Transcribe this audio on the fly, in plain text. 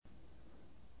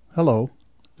Hello,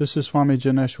 this is Swami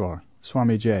Janeshwar,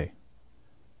 Swami J.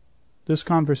 This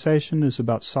conversation is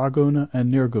about Saguna and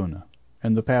Nirguna,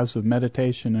 and the paths of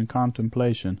meditation and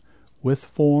contemplation with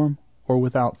form or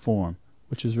without form,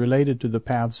 which is related to the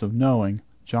paths of knowing,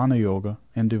 Jnana Yoga,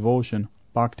 and devotion,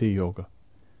 Bhakti Yoga.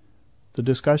 The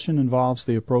discussion involves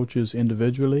the approaches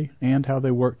individually and how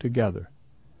they work together.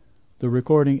 The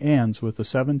recording ends with a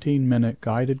 17-minute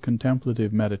guided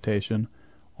contemplative meditation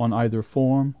on either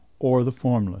form or the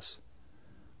formless.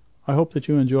 I hope that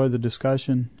you enjoy the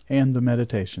discussion and the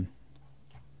meditation.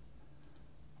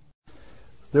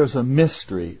 There's a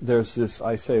mystery. There's this,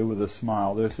 I say with a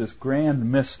smile, there's this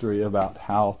grand mystery about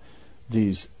how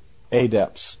these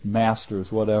adepts,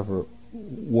 masters, whatever,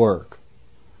 work.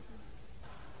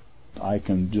 I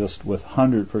can just with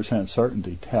 100%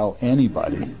 certainty tell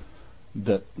anybody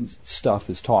that stuff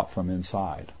is taught from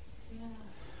inside.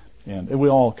 And we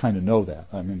all kind of know that.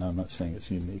 I mean, I'm not saying it's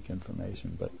unique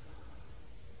information, but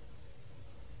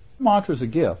mantra is a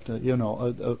gift.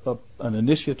 An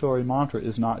initiatory mantra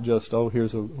is not just,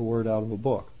 here's a word out of a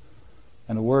book.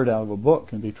 And a word out of a book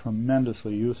can be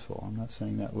tremendously useful. I'm not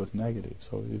saying that with negative.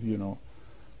 So if you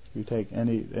take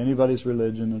anybody's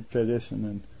religion and tradition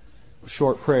and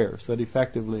short prayers that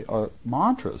effectively are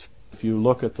mantras. If you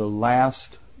look at the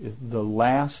last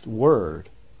word,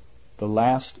 the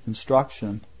last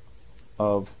instruction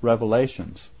of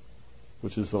Revelations,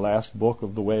 which is the last book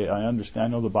of the way I understand. I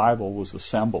know the Bible was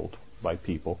assembled by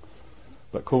people,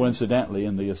 but coincidentally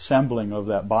in the assembling of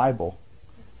that Bible,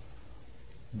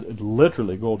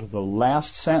 literally go to the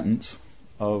last sentence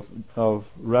of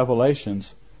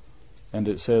Revelations, and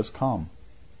it says, "Come."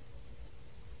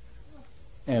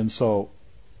 And so,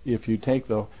 if you take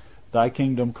 "Thy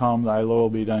kingdom come, Thy will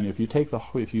be done," if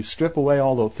you strip away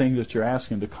all the things that you're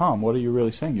asking to come, what are you really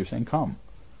saying? You're saying, "Come."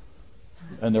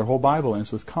 And their whole Bible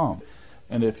ends with "come."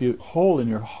 And if you hold in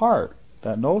your heart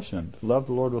that notion, to love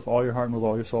the Lord with all your heart and with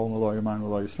all your soul and with all your mind and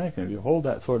with all your strength, and if you hold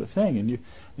that sort of thing and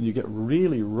you get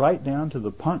really right down to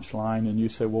the punchline and you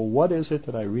say, well, what is it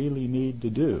that I really need to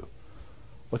do?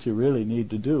 What you really need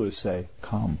to do is say,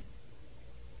 "Come."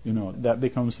 That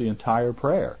becomes the entire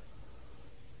prayer.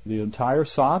 The entire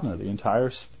sadhana, the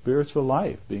entire spiritual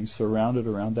life being surrounded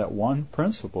around that one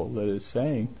principle that is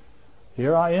saying,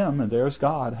 here I am, and there's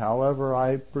God, however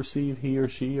I perceive he or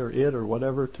she or it or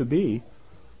whatever to be.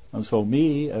 And so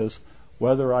me, as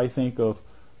whether I think of,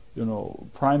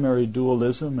 primary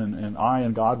dualism and I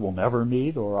and God will never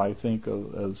meet, or I think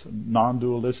of as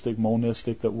non-dualistic,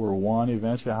 monistic, that we're one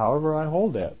eventually, however I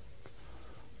hold that.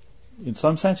 In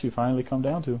some sense, you finally come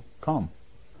down to come.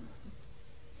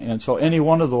 And so any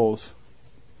one of those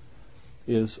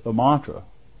is a mantra.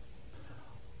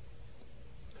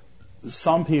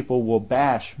 Some people will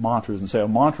bash mantras and say a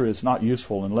mantra is not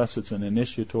useful unless it's an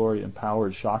initiatory,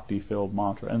 empowered, Shakti-filled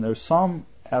mantra. And there's some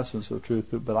essence of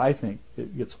truth to it, but I think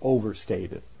it gets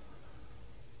overstated,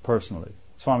 personally.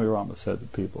 Swami Rama said to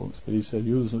people, he said,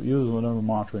 use whatever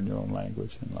mantra in your own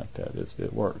language, and like that,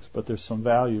 it works. But there's some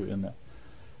value in that,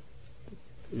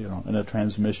 in a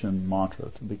transmission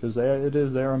mantra, because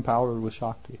they're empowered with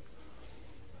Shakti.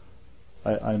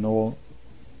 I know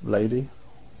a lady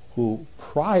who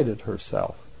prided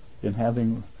herself in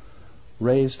having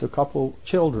raised a couple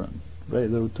children.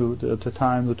 At the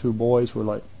time, the two boys were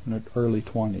like in their early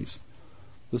 20s.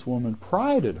 This woman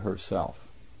prided herself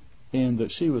in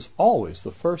that she was always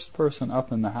the first person up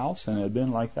in the house, and had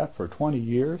been like that for 20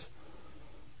 years.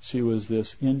 She was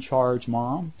this in-charge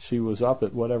mom. She was up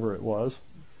at whatever it was,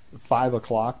 5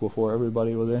 o'clock before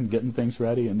everybody was in, getting things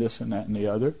ready and this and that and the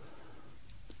other.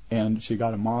 And she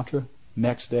got a mantra.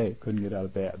 Next day, couldn't get out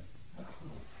of bed.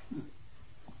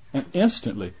 And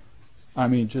instantly,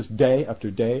 just day after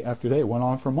day after day, it went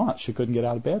on for months. She couldn't get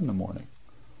out of bed in the morning.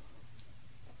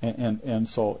 And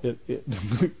so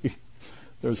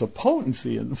there's a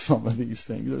potency in some of these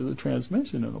things. There's a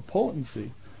transmission and a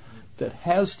potency that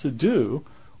has to do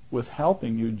with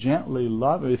helping you gently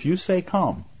love. If you say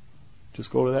 "come,"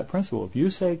 just go to that principle. If you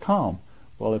say "come,"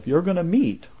 well, if you're going to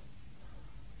meet,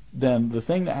 then the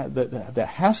thing that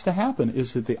has to happen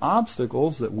is that the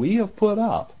obstacles that we have put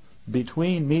up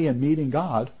between me and meeting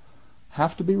God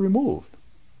have to be removed.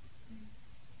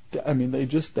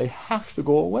 They have to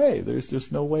go away. There's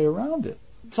just no way around it,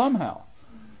 somehow.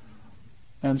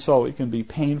 And so it can be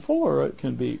painful, or it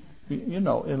can be, in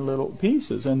little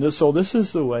pieces. And this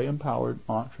is the way empowered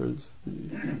mantras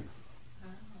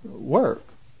work.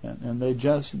 And they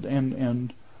just,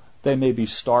 and they may be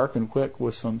stark and quick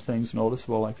with some things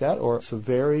noticeable like that, or it's a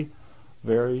very,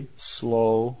 very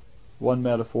slow. One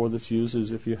metaphor that's used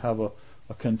is if you have a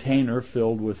container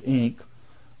filled with ink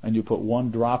and you put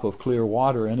one drop of clear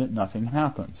water in it, nothing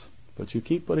happens. But you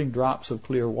keep putting drops of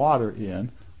clear water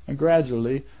in, and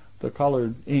gradually the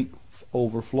colored ink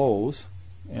overflows,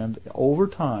 and over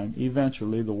time,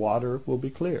 eventually, the water will be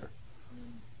clear.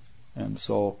 And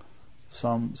so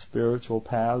some spiritual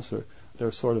paths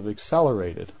they're sort of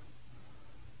accelerated.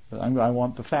 I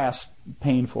want the fast,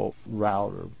 painful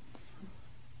route,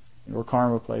 or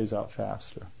karma plays out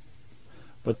faster.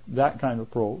 But that kind of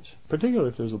approach, particularly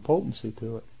if there's a potency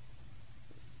to it,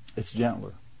 it's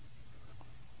gentler.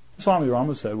 Swami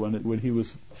Rama said when he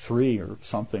was 3 or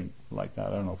something like that,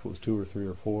 I don't know if it was 2 or 3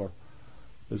 or 4,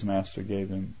 his master gave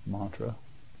him mantra,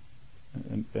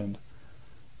 and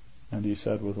he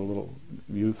said with a little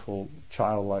youthful,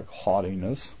 childlike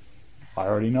haughtiness, "I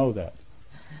already know that."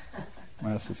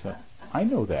 Master said, "I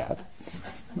know that.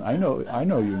 I know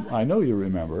you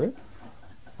remember it.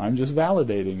 I'm just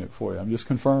validating it for you. I'm just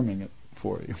confirming it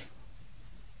for you."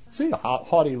 See, a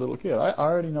haughty little kid. I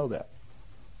already know that.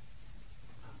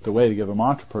 The way to give a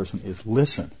mantra person is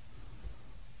listen.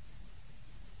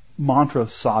 Mantra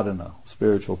sadhana,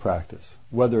 spiritual practice.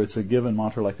 Whether it's a given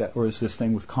mantra like that or it's this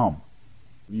thing with come.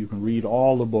 You can read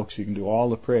all the books, you can do all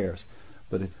the prayers,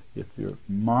 but if your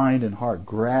mind and heart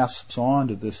grasps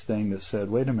onto this thing that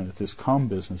said, wait a minute, this come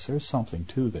business, there's something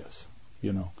to this,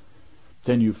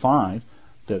 then you find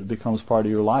that it becomes part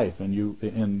of your life, and you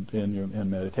in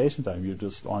meditation time, you're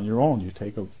just on your own. You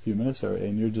take a few minutes there,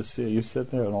 and you sit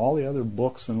there, and all the other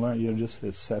books and learn,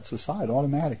 it sets aside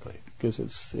automatically because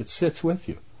it sits with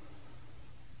you.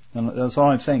 And that's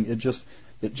all I'm saying.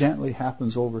 It gently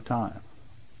happens over time.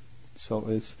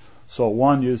 So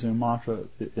one using mantra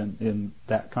in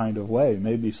that kind of way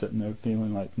may be sitting there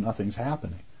feeling like nothing's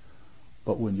happening.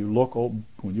 But when you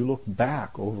look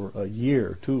back over a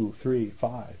year, 2, 3,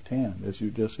 5, 10, as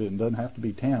you just said, it doesn't have to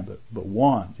be 10, but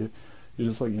 1, you're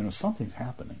just like, something's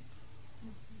happening.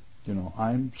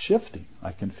 I'm shifting.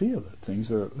 I can feel it.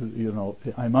 Things are,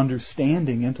 I'm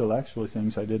understanding intellectually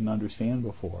things I didn't understand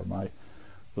before.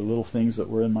 The little things that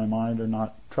were in my mind are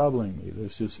not troubling me.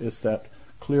 It's that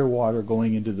clear water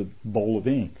going into the bowl of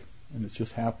ink, and it's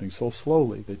just happening so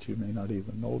slowly that you may not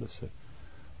even notice it.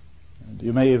 And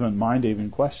you may even mind even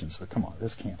questions. So, come on,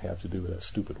 this can't have to do with that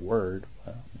stupid word.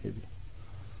 Well, maybe.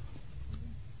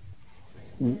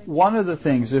 One of the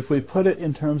things, if we put it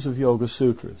in terms of Yoga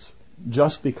Sutras,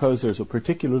 just because there's a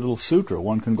particular little sutra,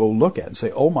 one can go look at it and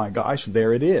say, oh my gosh,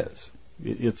 there it is.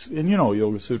 And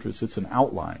Yoga Sutras, it's an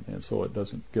outline, and so it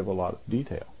doesn't give a lot of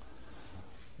detail.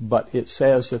 But it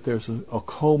says that there's a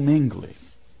commingling.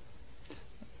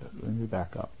 Let me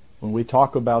back up. When we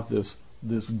talk about this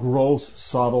gross,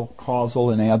 subtle, causal,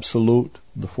 and absolute,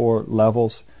 the 4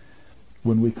 levels,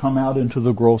 when we come out into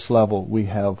the gross level, we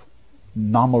have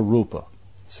nama-rupa.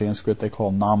 Sanskrit they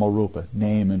call nama-rupa,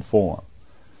 name and form.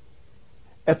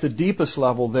 At the deepest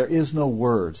level, there is no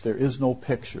words, there is no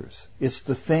pictures. It's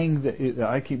the thing that,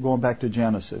 I keep going back to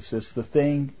Genesis, it's the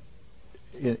thing,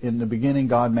 in the beginning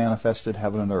God manifested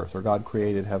heaven and earth, or God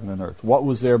created heaven and earth. What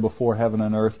was there before heaven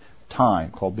and earth?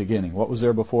 Time, called beginning. What was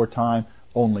there before time?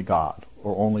 Only God,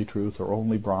 or only truth, or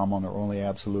only Brahman, or only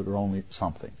absolute, or only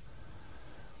something.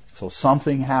 So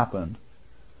something happened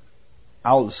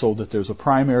out so that there's a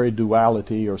primary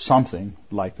duality or something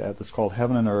like that that's called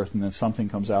heaven and earth, and then something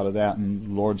comes out of that, and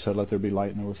the Lord said, let there be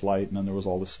light, and there was light, and then there was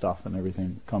all this stuff, and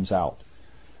everything comes out.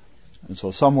 And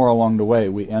so somewhere along the way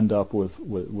we end up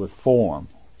with form.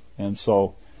 And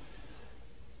so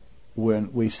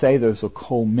when we say there's a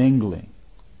commingling,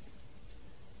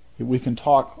 we can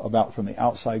talk about from the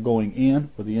outside going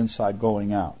in or the inside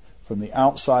going out. From the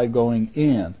outside going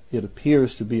in, it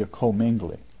appears to be a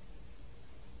commingling.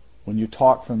 When you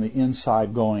talk from the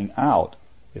inside going out,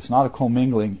 it's not a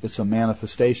commingling, it's a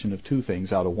manifestation of 2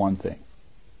 things out of 1 thing.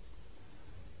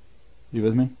 You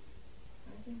with me?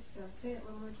 I think so. Say it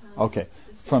one more time. Okay.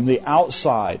 From the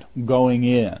outside going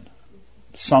in,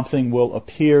 something will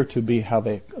appear to have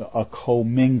a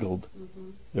commingled. Mm-hmm.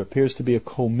 There appears to be a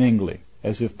commingling,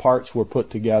 as if parts were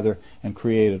put together and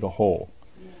created a whole.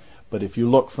 Yeah. But if you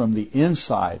look from the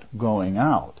inside going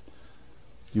out,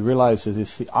 you realize that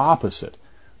it's the opposite.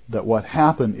 That what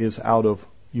happened is out of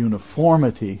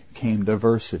uniformity came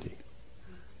diversity.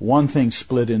 1 thing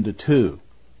split into 2,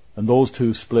 and those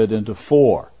 2 split into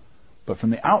 4. But from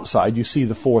the outside, you see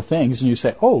the 4 things, and you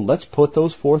say, oh, let's put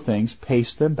those 4 things,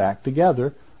 paste them back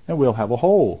together, and we'll have a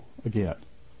whole again.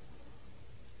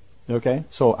 Okay?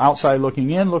 So outside looking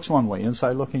in looks one way.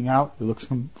 Inside looking out, it looks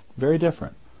very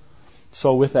different.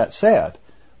 So with that said,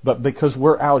 but because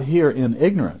we're out here in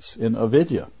ignorance, in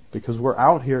avidya, because we're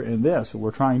out here in this, and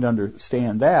we're trying to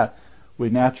understand that, we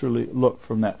naturally look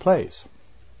from that place.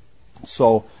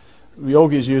 So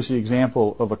Yogis use the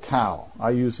example of a cow. I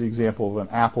use the example of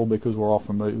an apple because we're all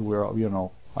familiar.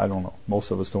 I don't know.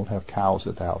 Most of us don't have cows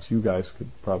at the house. You guys could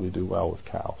probably do well with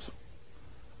cows.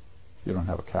 You don't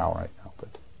have a cow right now, but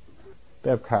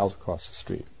they have cows across the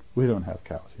street. We don't have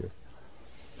cows here.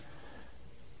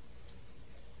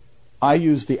 I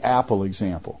use the apple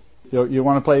example. You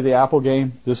want to play the apple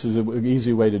game? This is an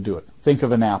easy way to do it. Think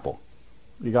of an apple.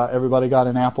 Everybody got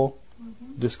an apple?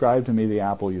 Mm-hmm. Describe to me the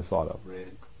apple you thought of.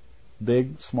 Red.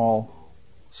 Big, small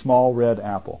red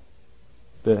apple.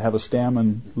 That have a stem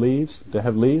and leaves? They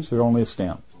have leaves or only a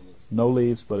stem? No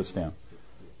leaves, but a stem.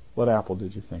 What apple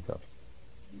did you think of?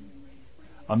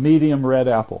 A medium red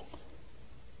apple.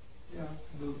 Yeah,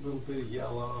 a little bit of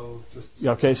yellow.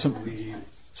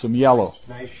 Some yellow.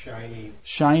 Nice, shiny.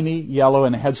 Shiny, yellow,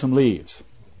 and it had some leaves.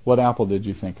 What apple did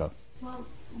you think of? Well,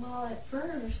 at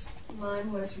first,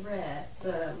 mine was red,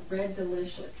 the Red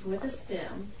Delicious, with a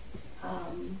stem. A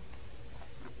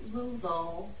little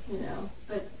dull,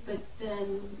 but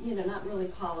then, not really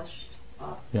polished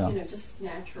up, just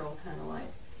natural kind of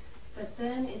like. But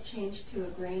then it changed to a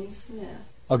Granny Smith.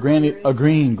 A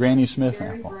green Granny Smith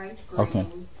very apple. Bright green. Okay.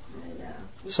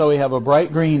 So we have a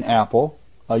bright green apple,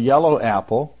 a yellow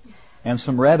apple, and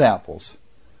some red apples.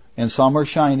 And some are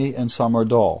shiny and some are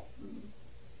dull.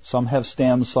 Some have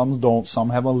stems, some don't. Some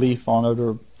have a leaf on it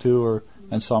or two,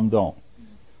 and some don't.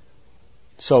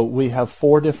 So we have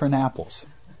 4 different apples,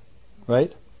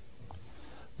 right?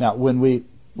 Now, when we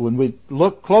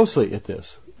look closely at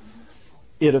this,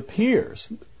 it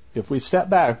appears, if we step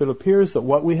back, it appears that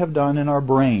what we have done in our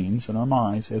brains and our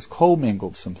minds is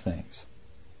commingled some things.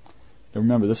 Now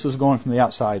remember, this is going from the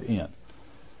outside in.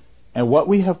 And what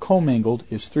we have commingled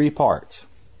is 3 parts.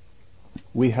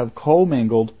 We have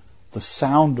commingled the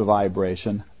sound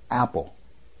vibration, apple.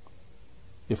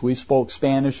 If we spoke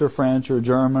Spanish or French or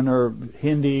German or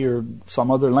Hindi or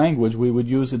some other language, we would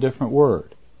use a different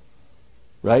word.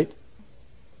 Right?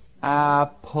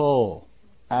 Apple.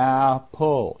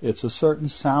 Apple. It's a certain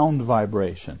sound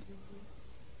vibration,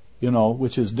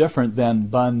 which is different than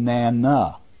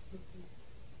banana.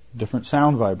 Different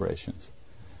sound vibrations.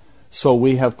 So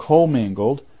we have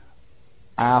commingled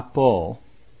apple.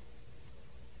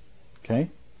 Okay?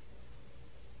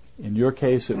 In your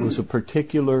case, it was a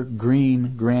particular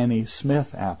green Granny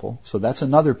Smith apple. So that's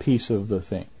another piece of the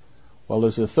thing. Well,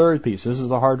 there's a third piece. This is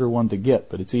the harder one to get,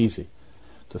 but it's easy.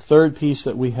 The third piece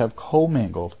that we have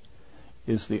commingled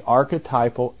is the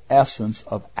archetypal essence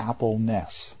of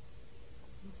appleness.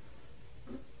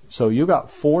 So you got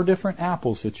 4 different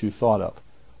apples that you thought of,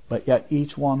 but yet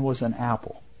each one was an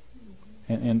apple.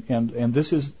 And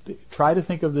this is, try to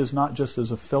think of this not just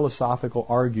as a philosophical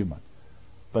argument,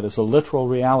 but as a literal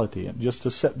reality. And just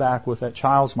to sit back with that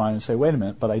child's mind and say, wait a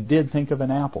minute, but I did think of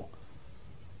an apple.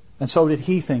 And so did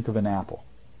he think of an apple.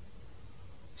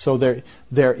 So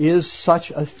there is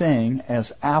such a thing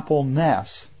as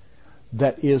appleness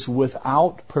that is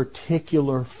without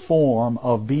particular form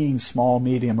of being small,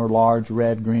 medium, or large,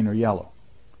 red, green, or yellow.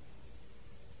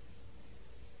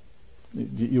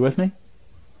 You with me?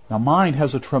 Now, mind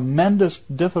has a tremendous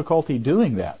difficulty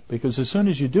doing that, because as soon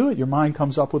as you do it, your mind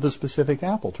comes up with a specific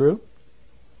apple, true?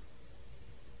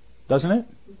 Doesn't it?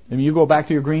 I mean, you go back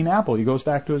to your green apple, he goes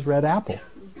back to his red apple.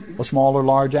 A small or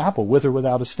large apple, with or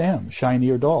without a stem, shiny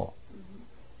or dull.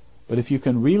 But if you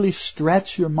can really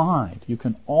stretch your mind, you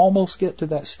can almost get to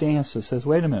that stance that says,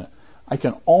 wait a minute, I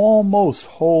can almost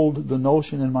hold the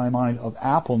notion in my mind of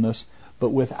appleness, but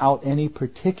without any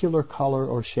particular color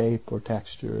or shape or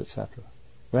texture, etc.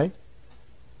 Right?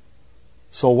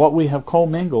 So what we have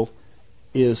commingled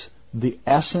is the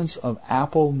essence of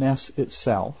appleness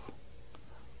itself,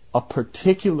 a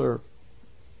particular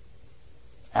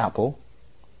apple,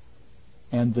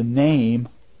 and the name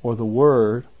or the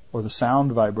word or the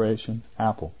sound vibration,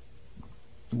 apple.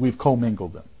 We've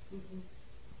commingled them.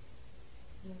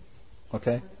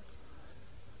 Okay?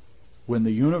 When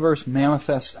the universe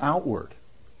manifests outward,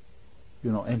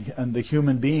 and the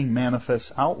human being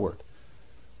manifests outward,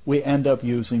 we end up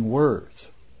using words.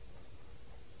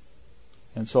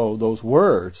 And so those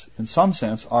words, in some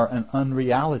sense, are an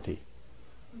unreality.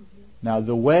 Now,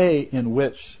 the way in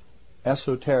which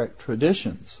esoteric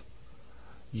traditions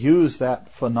use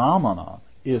that phenomenon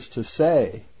is to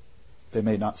say, they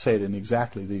may not say it in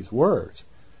exactly these words,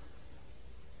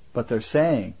 but they're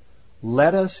saying,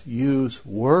 let us use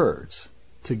words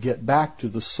to get back to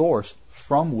the source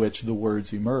from which the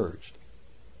words emerged.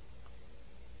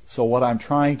 So what I'm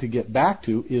trying to get back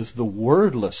to is the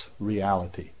wordless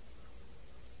reality.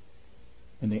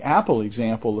 In the apple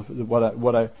example,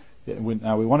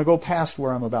 now we want to go past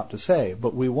where I'm about to say,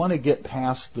 but we want to get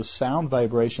past the sound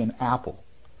vibration apple.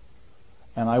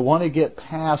 And I want to get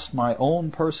past my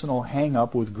own personal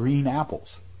hang-up with green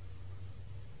apples.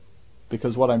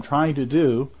 Because what I'm trying to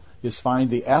do is find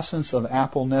the essence of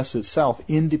appleness itself,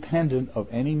 independent of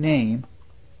any name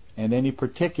and any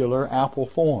particular apple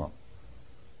form.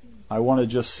 I want to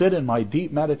just sit in my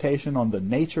deep meditation on the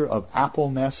nature of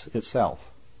appleness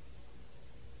itself.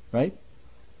 Right?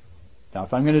 Now,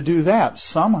 if I'm going to do that,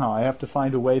 somehow I have to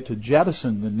find a way to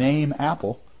jettison the name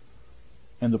apple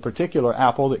and the particular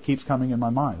apple that keeps coming in my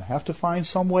mind. I have to find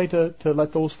some way to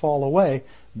let those fall away.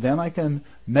 Then I can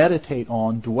meditate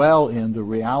on, dwell in the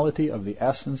reality of the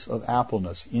essence of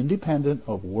appleness, independent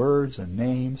of words and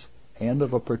names and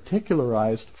of a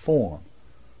particularized form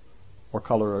or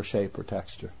color or shape or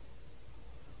texture.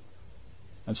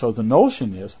 And so the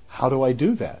notion is, how do I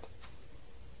do that?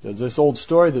 There's this old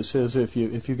story that says if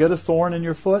you get a thorn in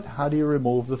your foot, how do you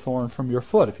remove the thorn from your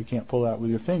foot if you can't pull it out with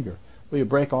your finger? Well, you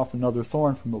break off another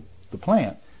thorn from the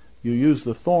plant. You use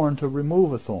the thorn to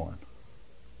remove a thorn.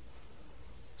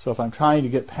 So if I'm trying to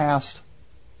get past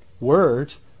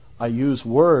words, I use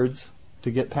words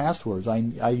to get past words. I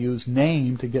use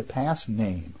name to get past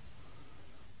name.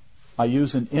 I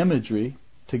use an imagery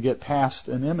to get past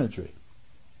an imagery.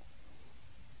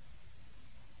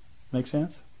 Make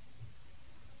sense?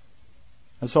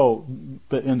 And so,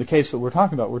 but in the case that we're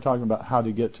talking about how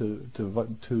to get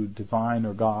to divine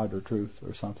or God or truth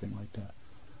or something like that.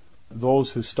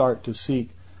 Those who start to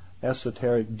seek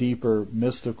esoteric, deeper,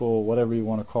 mystical, whatever you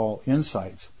want to call,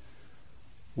 insights,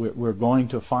 we're going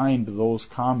to find those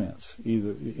comments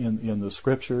either in the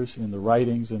scriptures, in the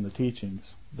writings, in the teachings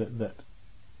that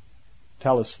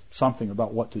tell us something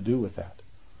about what to do with that.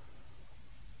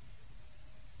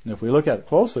 And if we look at it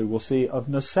closely, we'll see of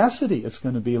necessity it's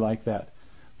going to be like that.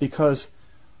 Because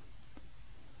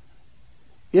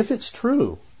if it's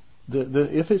true,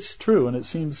 if it's true, and it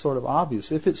seems sort of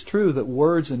obvious, if it's true that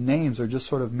words and names are just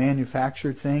sort of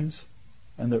manufactured things,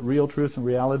 and that real truth and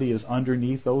reality is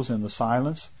underneath those in the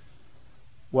silence,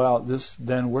 well,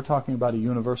 then we're talking about a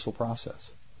universal process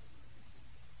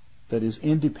that is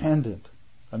independent.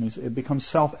 I mean, it becomes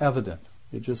self-evident.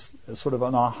 It just it's sort of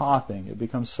an aha thing. It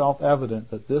becomes self-evident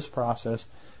that this process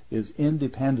is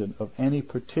independent of any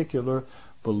particular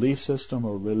belief system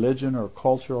or religion or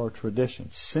culture or tradition.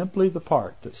 Simply the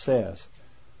part that says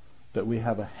that we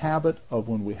have a habit of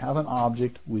when we have an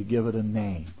object, we give it a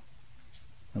name.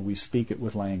 And we speak it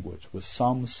with language, with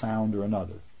some sound or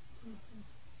another.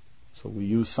 So we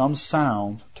use some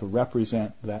sound to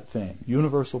represent that thing.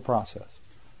 Universal process.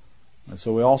 And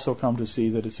so we also come to see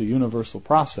that it's a universal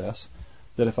process,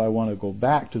 that if I want to go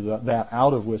back to that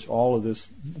out of which all of this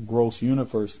gross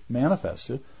universe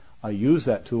manifested, I use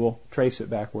that tool, trace it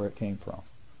back where it came from.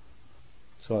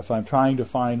 So if I'm trying to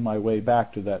find my way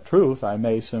back to that truth, I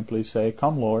may simply say,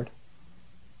 "Come, Lord."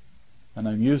 And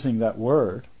I'm using that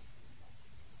word.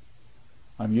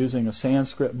 I'm using a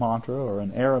Sanskrit mantra or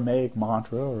an Aramaic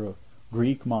mantra or a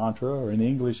Greek mantra or an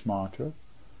English mantra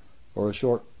or a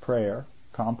short prayer,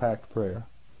 compact prayer.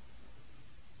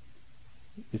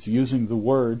 It's using the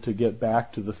word to get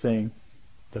back to the thing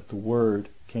that the word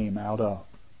came out of,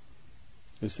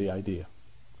 is the idea.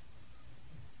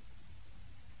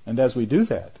 And as we do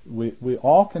that, we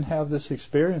all can have this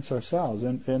experience ourselves,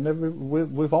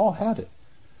 and we've all had it.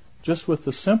 Just with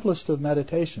the simplest of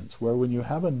meditations, where when you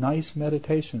have a nice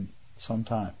meditation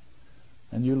sometime,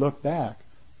 and you look back,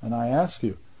 and I ask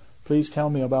you, please tell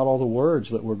me about all the words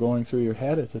that were going through your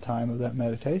head at the time of that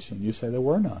meditation. You say there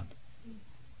were none.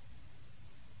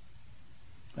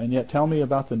 And yet tell me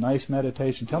about the nice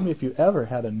meditation. Tell me if you ever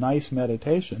had a nice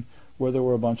meditation where there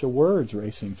were a bunch of words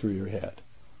racing through your head.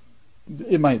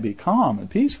 It might be calm and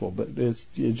peaceful, but it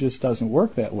just doesn't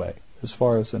work that way as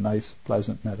far as a nice,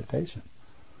 pleasant meditation.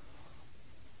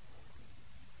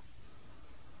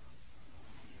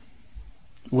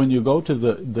 When you go to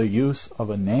the use of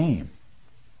a name,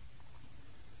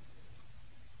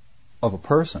 of a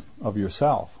person, of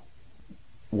yourself,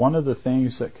 one of the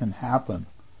things that can happen,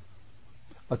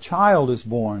 a child is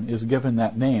born, is given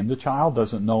that name. The child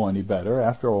doesn't know any better.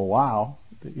 After a while,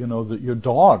 your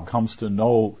dog comes to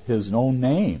know his own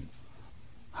name.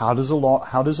 How does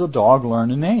a dog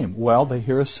learn a name? Well, they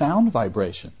hear a sound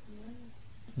vibration.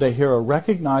 They hear a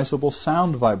recognizable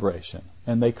sound vibration,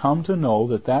 and they come to know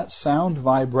that sound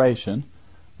vibration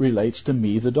relates to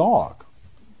me, the dog.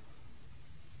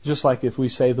 Just like if we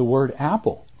say the word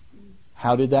apple.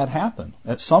 How did that happen?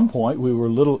 At some point, we were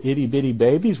little itty-bitty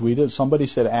babies. Somebody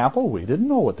said apple. We didn't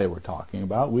know what they were talking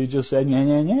about. We just said, "Nya,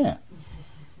 nya, nya."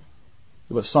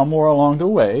 But somewhere along the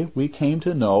way, we came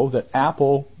to know that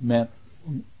apple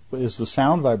is the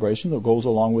sound vibration that goes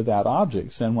along with that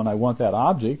object. And when I want that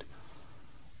object,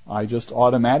 I just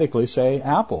automatically say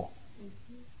apple.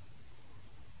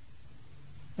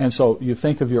 And so you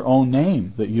think of your own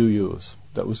name that you use,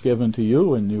 that was given to you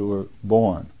when you were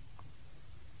born.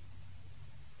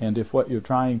 And if what you're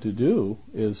trying to do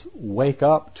is wake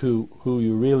up to who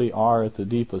you really are at the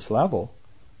deepest level,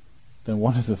 then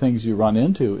one of the things you run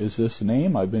into is this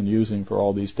name I've been using for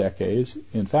all these decades,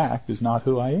 in fact, is not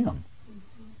who I am.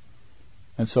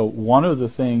 And so one of the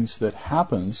things that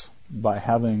happens by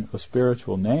having a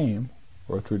spiritual name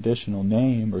or a traditional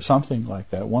name or something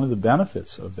like that, one of the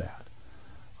benefits of that,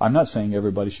 I'm not saying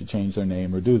everybody should change their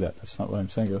name or do that. That's not what I'm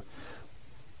saying.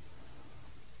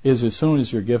 Is as soon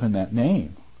as you're given that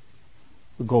name,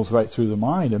 it goes right through the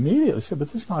mind immediately. Say,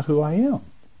 but this is not who I am.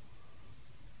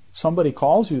 Somebody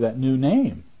calls you that new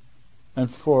name, and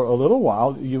for a little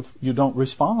while you don't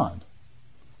respond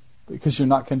because you're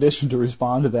not conditioned to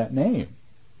respond to that name.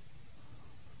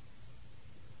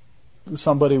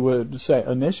 Somebody would say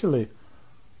initially,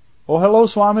 "Oh, hello,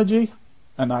 Swamiji,"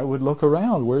 and I would look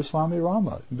around. Where's Swami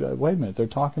Rama? Wait a minute, they're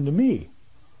talking to me.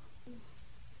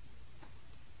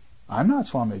 I'm not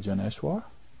Swami Janeshwar.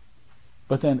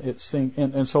 But then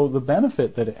and so the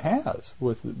benefit that it has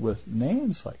with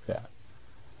names like that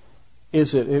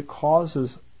is that it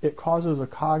causes a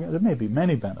cognitive. There may be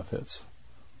many benefits.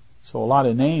 So a lot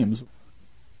of names,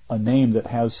 a name that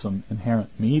has some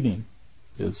inherent meaning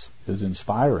is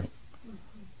inspiring.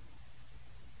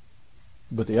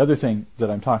 But the other thing that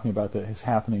I'm talking about that is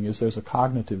happening is there's a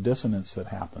cognitive dissonance that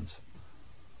happens.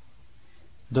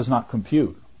 It does not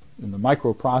compute. In the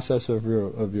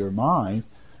microprocessor of your mind,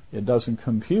 it doesn't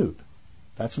compute.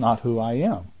 That's not who I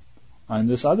am. I'm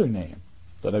this other name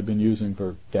that I've been using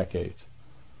for decades.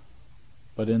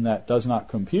 But in that does not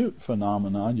compute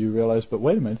phenomenon, you realize, but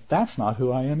wait a minute, that's not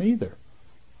who I am either.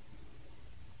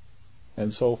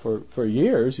 And so for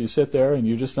years you sit there and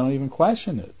you just don't even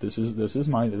question it. This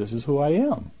is who I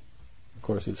am. Of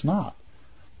course it's not.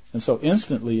 And so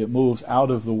instantly it moves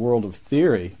out of the world of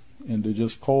theory into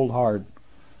just cold hard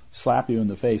slap you in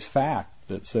the face fact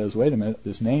that says, wait a minute,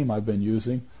 this name I've been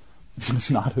using is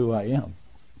not who I am.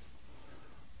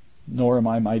 Nor am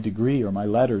I my degree or my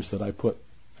letters that I put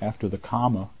after the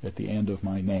comma at the end of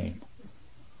my name.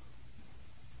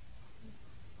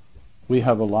 We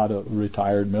have a lot of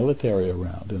retired military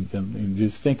around, and you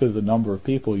think of the number of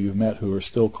people you've met who are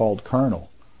still called Colonel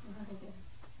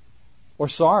or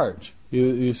Sarge.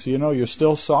 You know, you're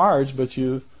still Sarge, but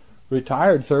you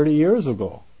retired 30 years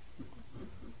ago.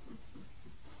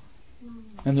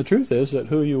 And the truth is that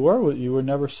who you were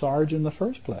never Sarge in the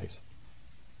first place.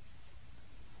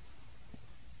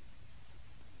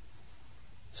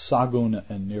 Saguna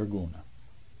and Nirguna.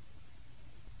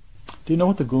 Do you know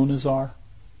what the gunas are?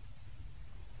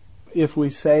 If we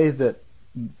say that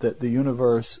the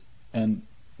universe and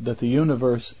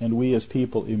we as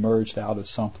people emerged out of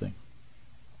something,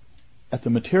 at the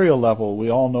material level, we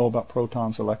all know about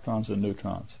protons, electrons, and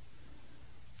neutrons.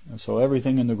 And so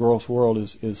everything in the gross world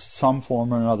is some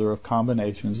form or another of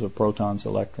combinations of protons,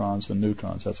 electrons, and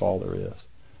neutrons. That's all there is.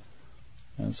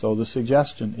 And so the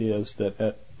suggestion is that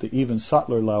at the even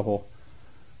subtler level,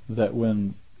 that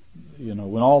when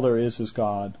all there is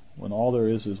God, when all there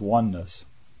is oneness,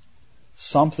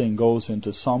 something goes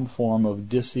into some form of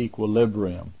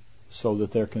disequilibrium so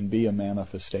that there can be a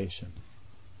manifestation.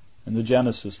 In the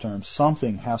Genesis terms,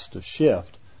 something has to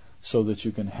shift so that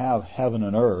you can have heaven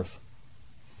and earth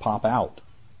pop out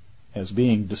as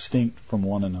being distinct from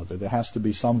one another. There has to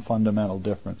be some fundamental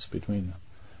difference between them.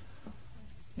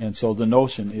 And so the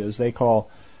notion is, they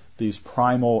call these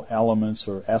primal elements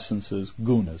or essences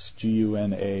gunas,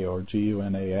 G-U-N-A or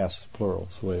G-U-N-A-S, plural,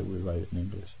 is the way we write it in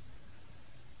English.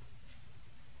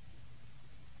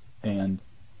 And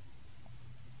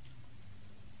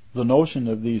the notion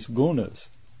of these gunas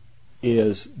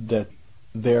is that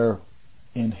their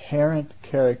inherent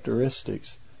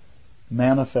characteristics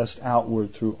manifest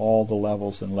outward through all the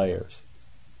levels and layers.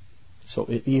 So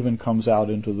it even comes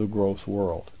out into the gross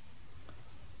world.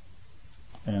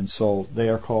 And so they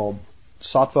are called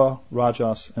sattva,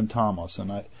 rajas, and tamas.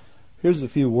 And here's a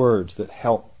few words that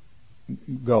help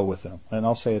go with them. And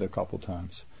I'll say it a couple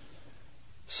times.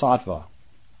 Sattva,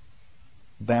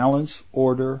 balance,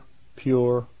 order,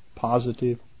 pure,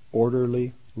 positive,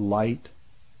 orderly, light,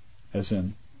 as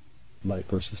in light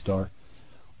versus dark,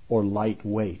 or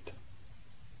lightweight.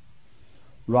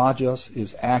 Rajas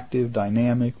is active,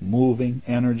 dynamic, moving,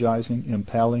 energizing,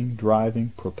 impelling,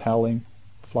 driving, propelling,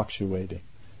 fluctuating.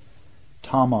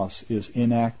 Tamas is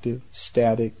inactive,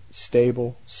 static,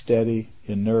 stable, steady,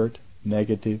 inert,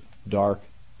 negative, dark,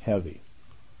 heavy.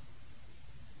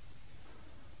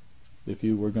 If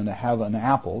you were going to have an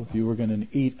apple, if you were going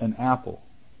to eat an apple,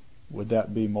 would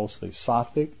that be mostly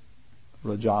sattvic,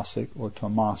 rajasic, or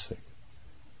tamasic?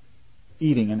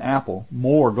 Eating an apple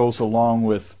more goes along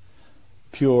with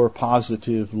pure,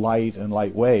 positive, light, and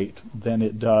lightweight than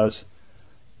it does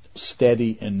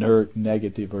steady, inert,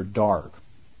 negative, or dark.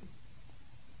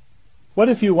 What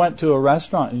if you went to a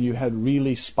restaurant and you had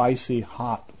really spicy,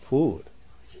 hot food?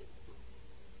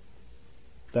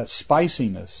 That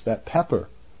spiciness, that pepper,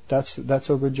 that's a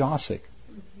rajasic.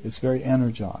 It's very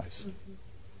energized.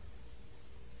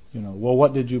 Well,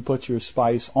 what did you put your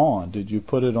spice on? Did you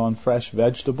put it on fresh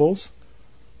vegetables?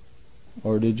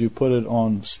 Or did you put it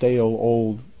on stale,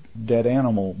 old, dead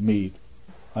animal meat?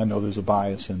 I know there's a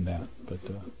bias in that, but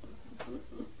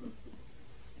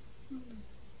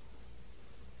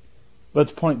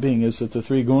the point being is that the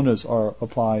three gunas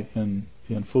apply in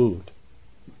food.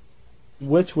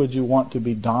 Which would you want to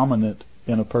be dominant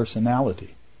in a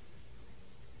personality?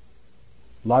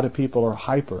 A lot of people are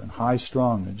hyper and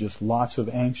high-strung and just lots of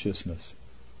anxiousness.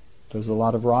 There's a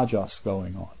lot of rajas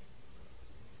going on.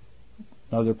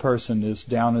 Another person is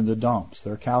down in the dumps.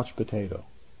 They're a couch potato.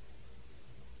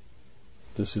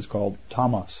 This is called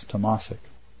tamasic.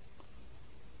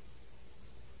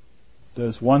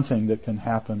 There's one thing that can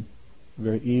happen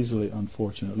very easily,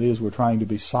 unfortunately, is we're trying to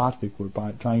be sattvic,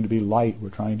 we're trying to be light, we're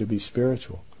trying to be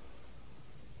spiritual.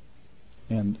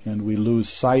 And we lose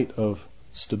sight of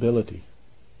stability.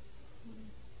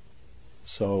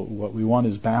 So what we want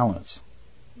is balance.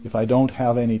 If I don't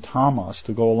have any tamas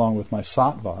to go along with my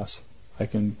sattvas, I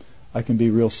can be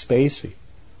real spacey.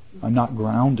 I'm not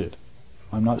grounded.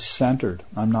 I'm not centered.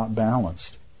 I'm not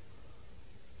balanced.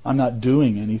 I'm not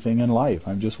doing anything in life.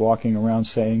 I'm just walking around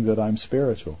saying that I'm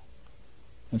spiritual.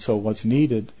 And so what's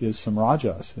needed is some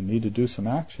rajas. I need to do some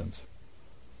actions.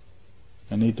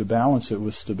 I need to balance it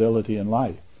with stability and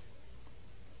life.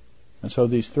 And so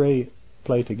these three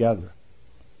play together.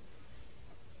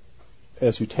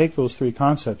 As you take those three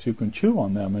concepts, you can chew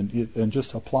on them and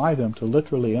just apply them to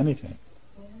literally anything.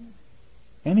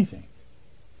 Anything.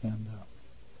 And,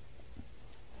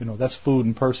 that's food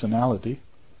and personality.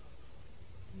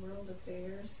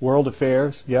 World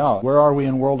affairs, yeah. Where are we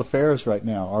in world affairs right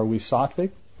now? Are we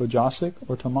sattvic, rajasic,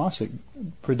 or tamasic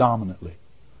predominantly?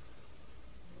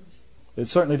 It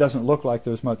certainly doesn't look like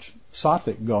there's much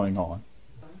sattvic going on.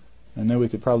 And then we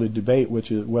could probably debate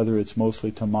whether it's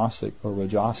mostly tamasic or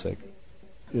rajasic.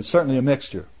 It's certainly a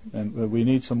mixture, and we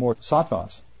need some more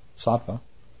sattva.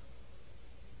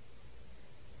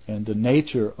 And the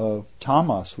nature of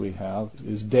tamas we have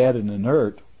is dead and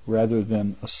inert rather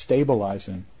than a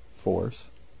stabilizing force.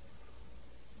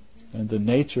 And the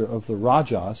nature of the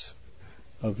rajas,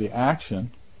 of the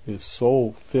action, is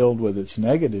so filled with its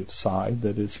negative side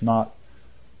that it's not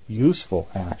useful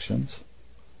actions.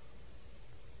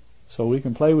 So we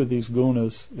can play with these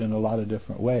gunas in a lot of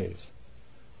different ways.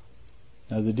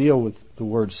 Now the deal with the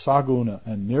words saguna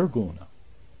and nirguna.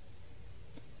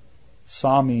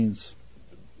 Sa means,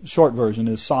 short version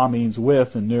is sa means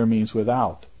with and nir means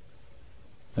without.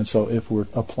 And so if we're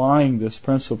applying this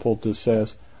principle to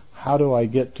says, how do I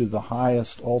get to the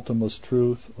highest, ultimate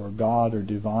truth, or God, or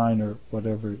divine, or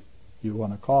whatever you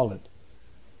want to call it?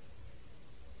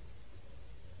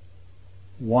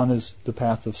 One is the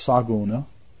path of saguna,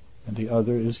 and the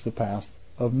other is the path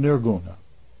of nirguna.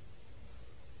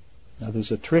 Now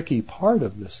there's a tricky part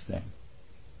of this thing,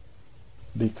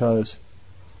 because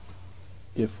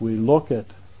if we look at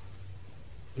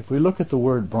the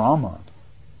word Brahman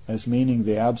as meaning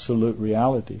the absolute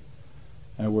reality,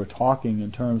 and we're talking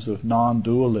in terms of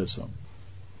non-dualism,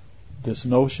 this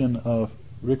notion of,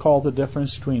 recall the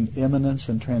difference between immanence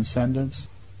and transcendence?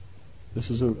 This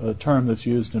is a term that's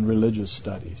used in religious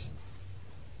studies.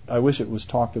 I wish it was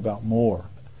talked about more.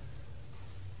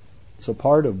 It's a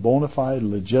part of bona fide,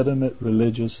 legitimate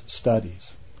religious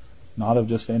studies, not of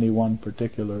just any one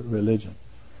particular religion.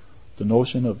 The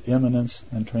notion of immanence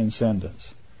and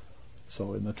transcendence.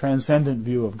 So in the transcendent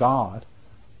view of God,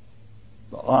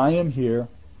 I am here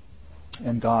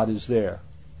and God is there.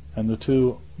 And the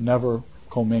two never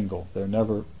commingle. They're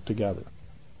never together.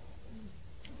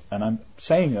 And I'm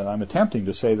saying that, I'm attempting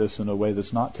to say this in a way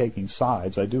that's not taking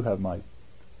sides. I do have my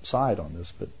side on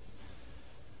this,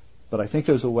 but I think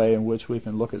there's a way in which we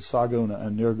can look at saguna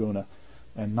and nirguna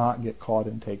and not get caught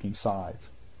in taking sides.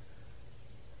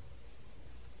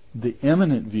 The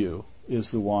immanent view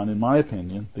is the one, in my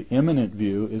opinion, the immanent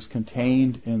view is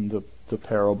contained in the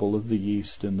parable of the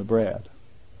yeast and the bread.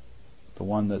 The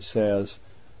one that says,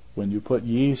 when you put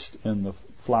yeast in the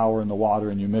flour and the water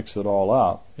and you mix it all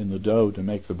up in the dough to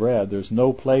make the bread, there's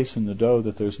no place in the dough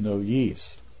that there's no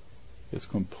yeast. It's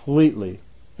completely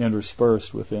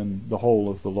interspersed within the whole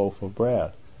of the loaf of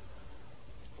bread.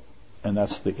 And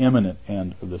that's the immanent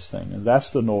end of this thing. And that's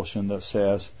the notion that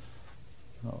says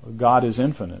God is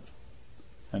infinite.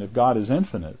 And if God is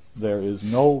infinite, there is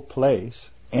no place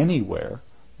anywhere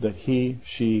that he,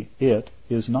 she, it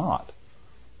is not.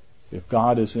 If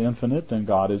God is infinite, then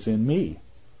God is in me.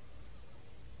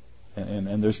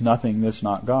 And there's nothing that's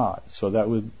not God. So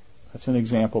that's an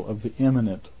example of the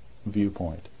immanent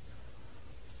viewpoint.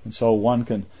 And so one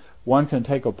can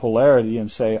take a polarity and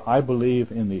say, I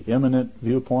believe in the immanent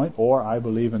viewpoint, or I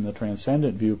believe in the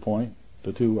transcendent viewpoint.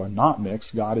 The two are not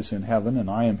mixed. God is in heaven and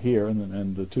I am here,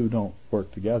 and the two don't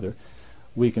work together.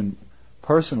 We can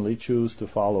personally choose to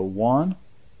follow one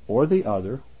or the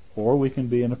other, or we can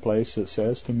be in a place that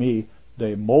says, to me,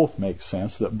 they both make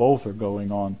sense, that both are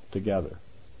going on together.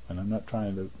 And I'm not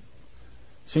trying to... It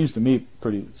seems to me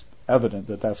pretty evident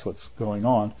that that's what's going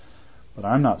on, but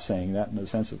I'm not saying that in the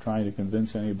sense of trying to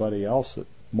convince anybody else that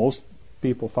most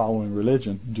people following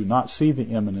religion do not see the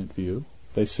immanent view.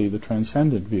 They see the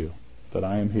transcendent view, that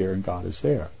I am here and God is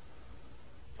there.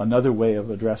 Another way of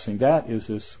addressing that is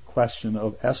this question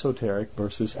of esoteric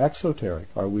versus exoteric.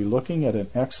 Are we looking at an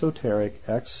exoteric,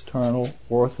 external,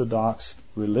 orthodox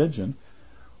religion,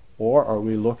 or are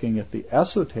we looking at the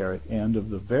esoteric end of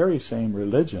the very same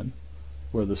religion,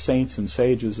 where the saints and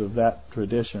sages of that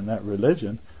tradition, that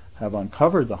religion, have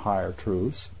uncovered the higher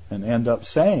truths and end up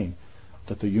saying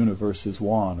that the universe is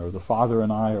one, or the Father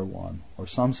and I are one, or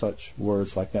some such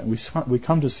words like that. We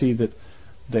come to see that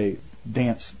they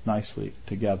dance nicely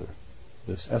together.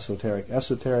 This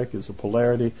esoteric is a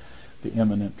polarity, the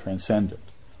immanent transcendent.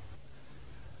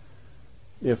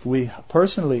 If we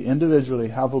personally, individually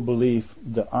have a belief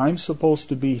that I'm supposed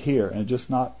to be here and just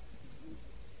not,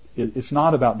 it's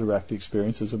not about direct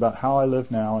experience, it's about how I live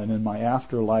now, and in my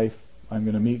afterlife I'm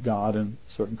going to meet God and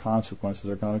certain consequences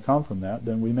are going to come from that,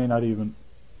 then we may not even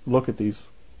look at these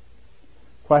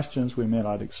questions, we may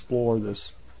not explore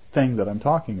this thing that I'm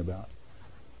talking about.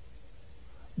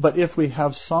 But if we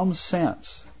have some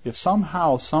sense, if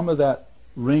somehow some of that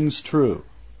rings true,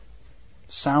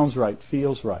 sounds right,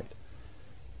 feels right,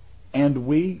 and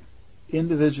we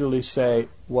individually say,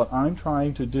 what I'm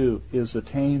trying to do is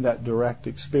attain that direct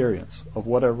experience of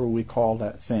whatever we call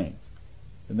that thing.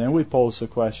 And then we pose the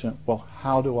question, well,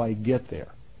 how do I get there?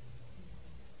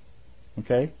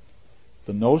 Okay?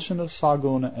 The notion of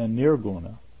saguna and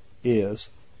nirguna is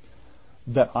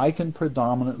that I can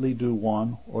predominantly do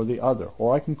one or the other,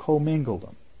 or I can commingle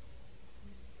them.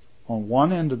 On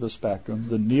one end of the spectrum,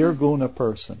 the nirguna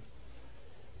person,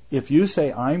 if you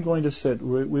say, I'm going to sit,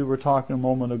 we were talking a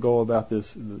moment ago about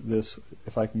this,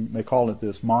 if I may call it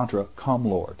this mantra, come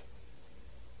Lord.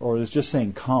 Or it's just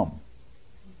saying come.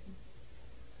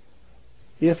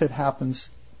 If it happens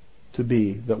to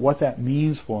be that what that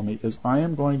means for me is I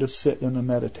am going to sit in a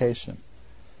meditation,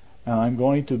 and I'm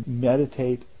going to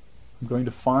meditate, I'm going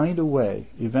to find a way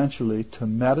eventually to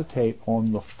meditate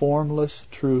on the formless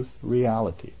truth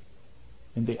reality.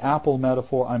 In the apple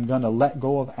metaphor, I'm going to let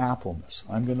go of appleness.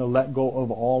 I'm going to let go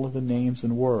of all of the names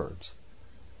and words.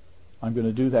 I'm going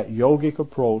to do that yogic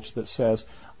approach that says,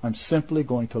 I'm simply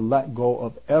going to let go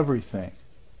of everything.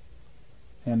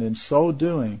 And in so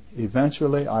doing,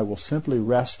 eventually I will simply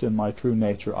rest in my true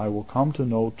nature. I will come to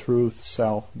know truth,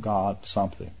 self, God,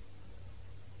 something.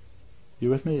 You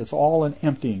with me? It's all an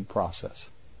emptying process.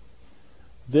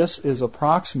 This is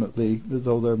approximately,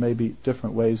 though there may be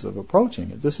different ways of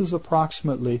approaching it, this is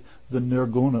approximately the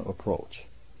nirguna approach.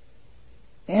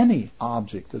 Any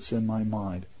object that's in my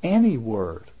mind, any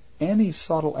word, any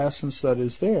subtle essence that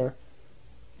is there,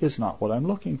 is not what I'm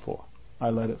looking for.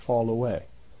 I let it fall away.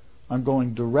 I'm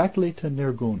going directly to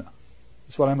nirguna.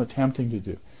 That's what I'm attempting to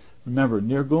do. Remember,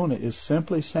 nirguna is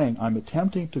simply saying I'm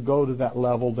attempting to go to that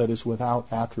level that is without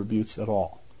attributes at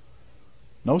all.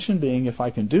 Notion being, if I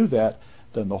can do that,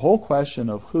 then the whole question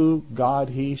of who, God,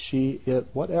 he, she, it,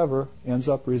 whatever, ends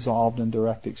up resolved in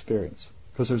direct experience.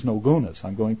 Because there's no gunas.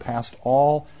 I'm going past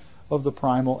all of the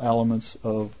primal elements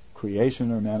of creation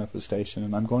or manifestation,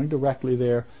 and I'm going directly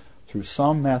there through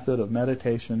some method of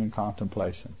meditation and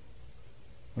contemplation.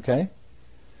 Okay?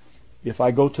 If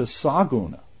I go to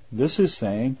saguna, this is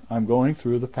saying I'm going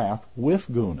through the path with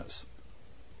gunas.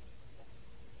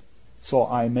 So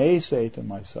I may say to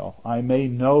myself, I may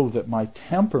know that my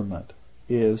temperament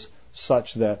is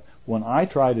such that when I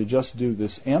try to just do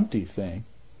this empty thing,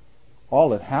 all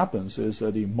that happens is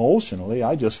that emotionally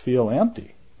I just feel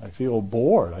empty. I feel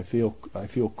bored. I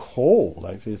feel cold.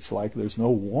 It's like there's no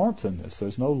warmth in this.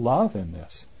 There's no love in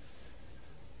this.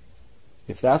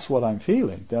 If that's what I'm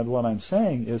feeling, then what I'm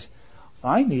saying is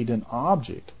I need an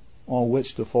object on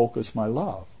which to focus my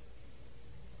love.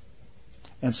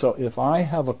 And so if I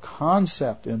have a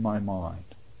concept in my mind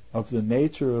of the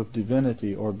nature of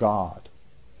divinity or God,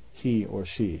 he or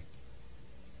she,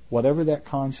 whatever that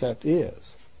concept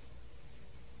is.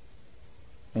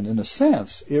 And in a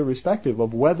sense, irrespective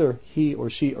of whether he or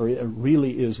she or it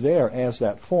really is there as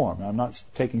that form. I'm not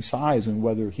taking sides in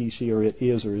whether he, she, or it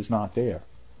is or is not there.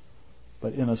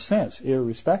 But in a sense,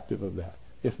 irrespective of that,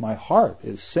 if my heart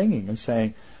is singing and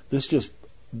saying,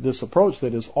 this approach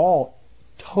that is all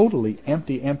totally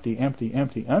empty,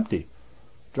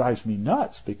 drives me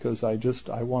nuts, because I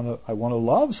want to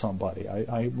love somebody.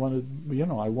 I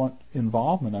want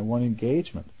involvement. I want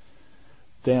engagement.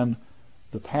 Then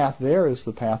the path there is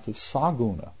the path of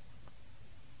saguna.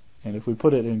 And if we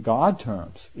put it in God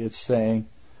terms, it's saying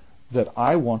that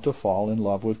I want to fall in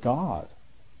love with God.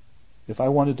 If I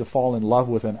wanted to fall in love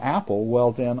with an apple,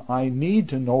 well, then I need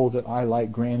to know that I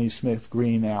like Granny Smith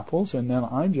green apples, and then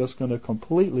I'm just going to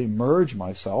completely merge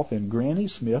myself in Granny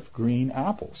Smith green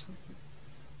apples.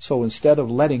 So instead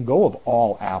of letting go of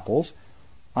all apples,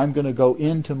 I'm going to go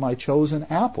into my chosen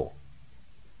apple.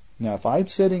 Now, if I'm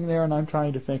sitting there and I'm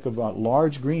trying to think about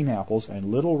large green apples and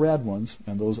little red ones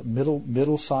and those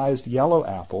middle-sized yellow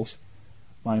apples,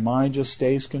 my mind just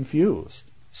stays confused.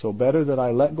 So better that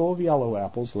I let go of yellow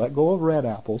apples, let go of red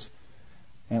apples,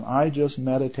 and I just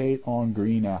meditate on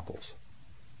green apples.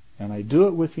 And I do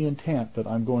it with the intent that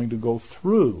I'm going to go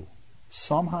through,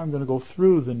 somehow I'm going to go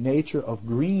through the nature of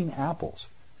green apples.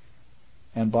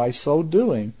 And by so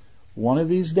doing, one of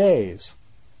these days,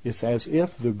 it's as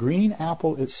if the green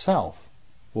apple itself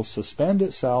will suspend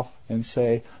itself and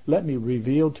say, let me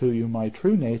reveal to you my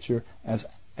true nature as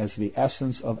the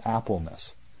essence of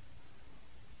appleness.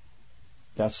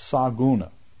 That's saguna.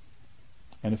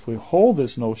 And if we hold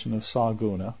this notion of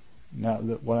saguna, now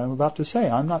what I'm about to say,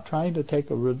 I'm trying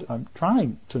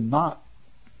to not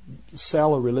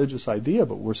sell a religious idea,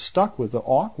 but we're stuck with the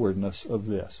awkwardness of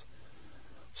this.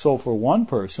 So for one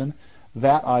person,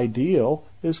 that ideal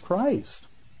is Christ.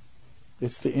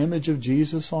 It's the image of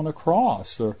Jesus on a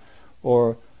cross,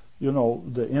 or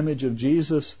the image of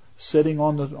Jesus sitting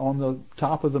on the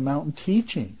top of the mountain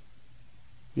teaching,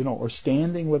 or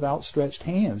standing with outstretched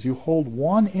hands. You hold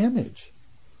one image,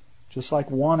 just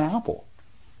like one apple.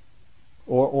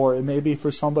 Or it may be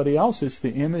for somebody else, it's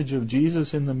the image of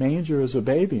Jesus in the manger as a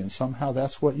baby, and somehow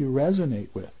that's what you resonate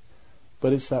with.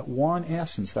 But it's that one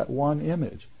essence, that one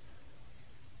image.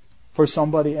 For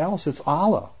somebody else, it's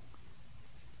Allah.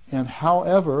 And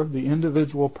however the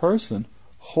individual person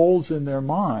holds in their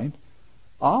mind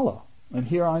Allah. And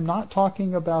here I'm not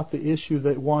talking about the issue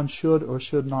that one should or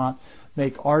should not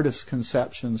make artist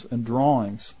conceptions and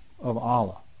drawings of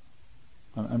Allah.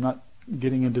 I'm not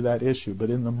getting into that issue. But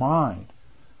in the mind,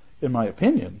 in my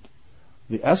opinion,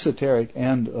 the esoteric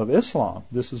end of Islam,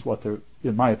 this is what they're,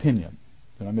 in my opinion,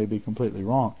 and I may be completely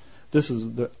wrong,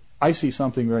 I see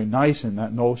something very nice in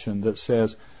that notion that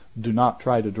says, do not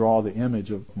try to draw the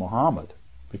image of Muhammad,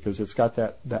 because it's got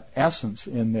that essence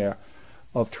in there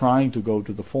of trying to go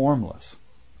to the formless.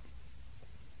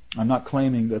 I'm not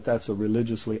claiming that that's a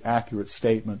religiously accurate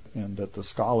statement and that the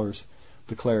scholars,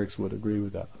 the clerics, would agree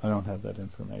with that. I don't have that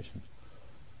information.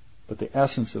 But the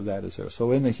essence of that is there.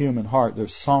 So in the human heart,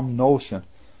 there's some notion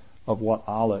of what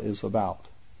Allah is about.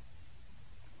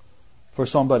 For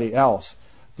somebody else,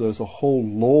 there's a whole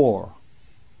lore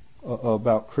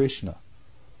about Krishna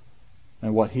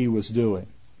and what he was doing,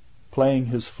 playing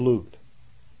his flute,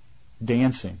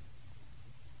 dancing,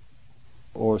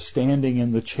 or standing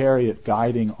in the chariot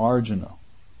guiding Arjuna.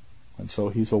 And so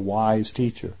he's a wise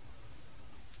teacher.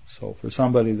 So for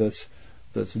somebody that's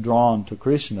drawn to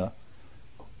Krishna,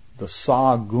 the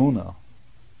saguna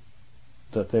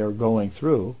that they're going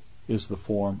through is the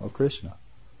form of Krishna.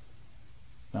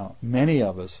 Now, many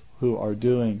of us who are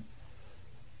doing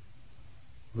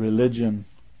religion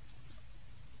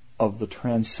of the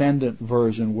transcendent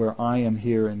version, where I am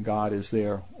here and God is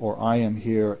there, or I am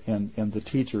here and the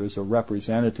teacher is a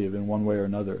representative in one way or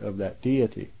another of that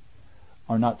deity,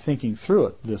 are not thinking through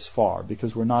it this far,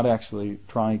 because we're not actually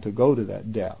trying to go to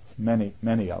that depth.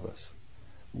 Many of us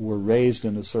were raised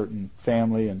in a certain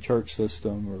family and church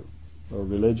system or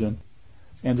religion,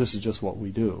 and this is just what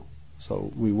we do.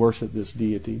 So we worship this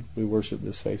deity, we worship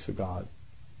this face of God,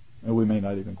 and we may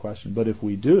not even question. But if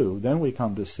we do, then we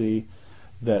come to see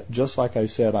that, just like I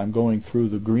said, I'm going through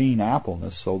the green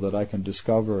appleness so that I can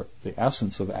discover the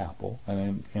essence of apple,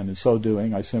 and in so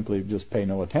doing, I simply just pay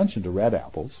no attention to red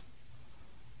apples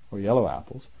or yellow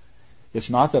apples. It's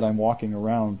not that I'm walking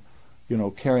around,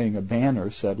 carrying a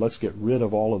banner said, let's get rid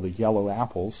of all of the yellow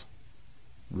apples.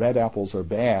 Red apples are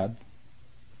bad.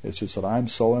 It's just that I'm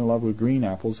so in love with green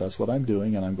apples, that's what I'm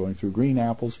doing, and I'm going through green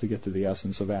apples to get to the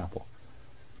essence of apple.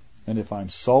 And if I'm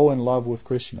so in love with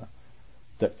Krishna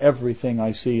that everything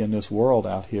I see in this world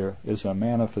out here is a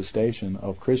manifestation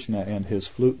of Krishna and his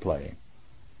flute playing.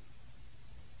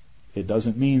 It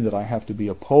doesn't mean that I have to be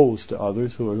opposed to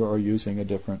others who are using a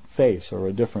different face or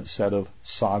a different set of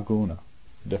saguna,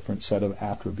 different set of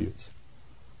attributes.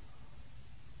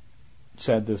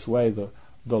 Said this way, the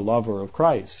lover of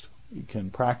Christ can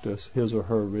practice his or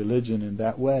her religion in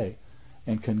that way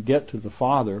and can get to the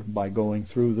Father by going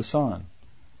through the Son.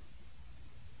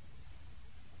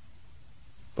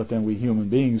 But then we human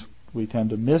beings, we tend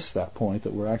to miss that point,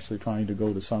 that we're actually trying to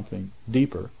go to something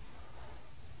deeper,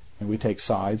 and we take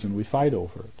sides and we fight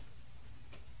over it.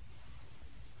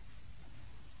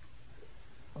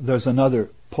 There's another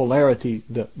polarity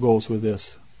that goes with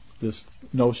this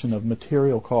notion of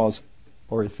material cause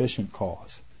or efficient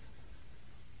cause.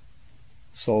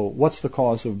 So what's the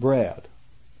cause of bread?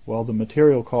 Well, the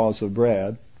material cause of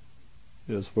bread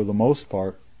is, for the most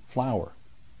part, flour.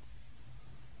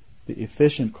 The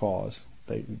efficient cause,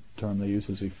 the term they use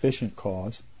is efficient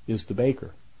cause, is the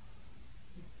baker.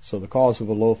 So the cause of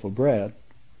a loaf of bread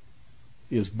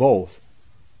is both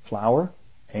flour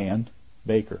and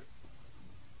baker.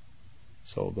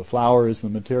 So the flour is the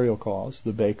material cause,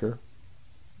 the baker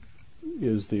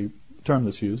is the term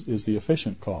that's used, is the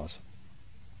efficient cause.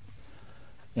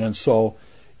 And so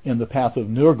in the path of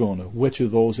nirguna, which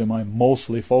of those am I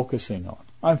mostly focusing on?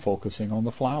 I'm focusing on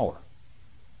the flour.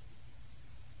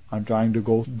 I'm trying to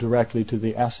go directly to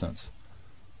the essence.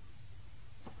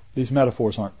 These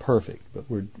metaphors aren't perfect, but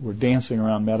we're dancing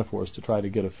around metaphors to try to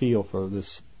get a feel for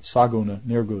this saguna,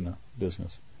 nirguna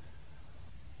business.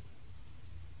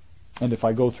 And if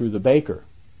I go through the baker,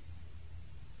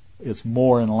 it's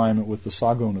more in alignment with the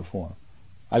saguna form.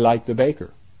 I like the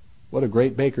baker. What a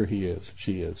great baker he is,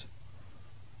 she is.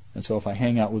 And so if I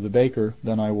hang out with the baker,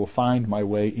 then I will find my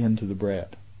way into the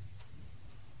bread.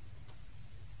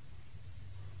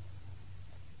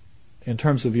 In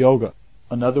terms of yoga,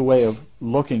 another way of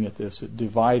looking at this, at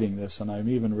dividing this, and I'm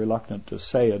even reluctant to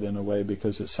say it in a way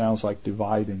because it sounds like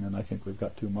dividing, and I think we've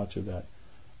got too much of that,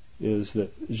 is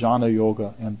that jnana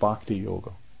yoga and bhakti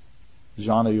yoga.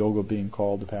 Jnana yoga being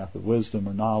called the path of wisdom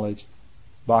or knowledge,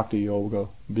 bhakti yoga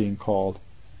being called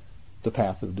the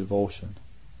path of devotion.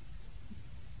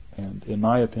 And in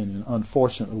my opinion,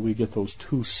 unfortunately, we get those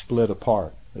two split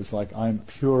apart. It's like I'm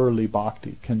purely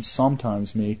bhakti, can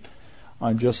sometimes mean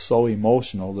I'm just so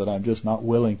emotional that I'm just not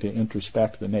willing to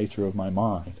introspect the nature of my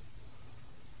mind.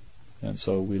 And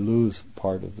so we lose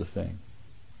part of the thing.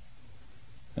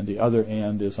 And the other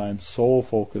end is I'm so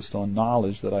focused on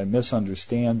knowledge that I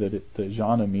misunderstand that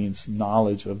jhana means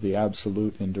knowledge of the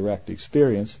absolute in direct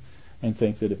experience and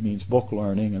think that it means book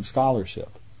learning and scholarship.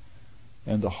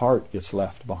 And the heart gets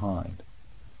left behind.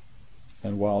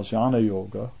 And while jnana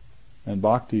yoga and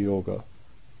bhakti yoga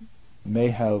may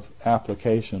have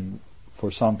application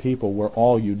for some people where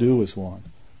all you do is one,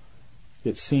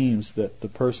 it seems that the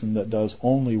person that does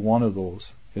only one of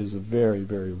those is very,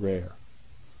 very rare.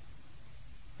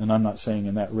 And I'm not saying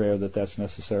in that rare that that's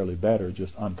necessarily better,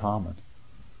 just uncommon.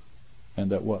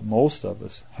 And that what most of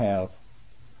us have,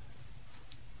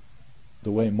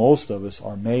 the way most of us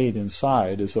are made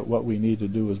inside, is that what we need to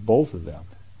do is both of them.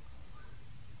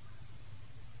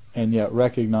 And yet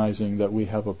recognizing that we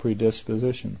have a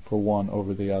predisposition for one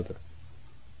over the other.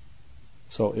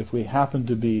 So if we happen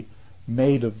to be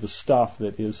made of the stuff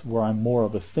that is where I'm more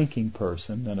of a thinking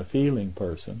person than a feeling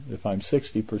person, if I'm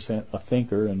 60% a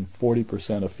thinker and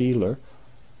 40% a feeler,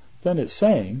 then it's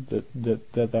saying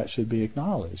that should be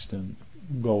acknowledged and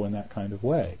go in that kind of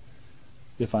way.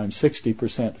 If I'm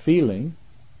 60% feeling,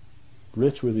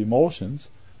 rich with emotions,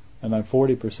 and I'm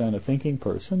 40% a thinking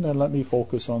person, then let me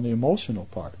focus on the emotional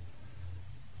part.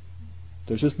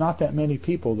 There's just not that many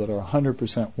people that are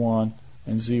 100% one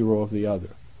and 0 of the other.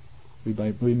 We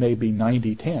may be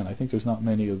 90-10. I think there's not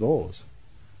many of those.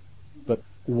 But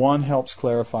one helps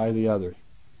clarify the other.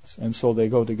 And so they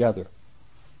go together.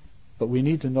 But we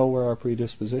need to know where our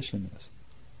predisposition is.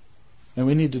 And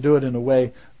we need to do it in a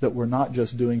way that we're not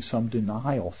just doing some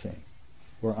denial thing,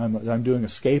 where I'm doing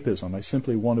escapism. I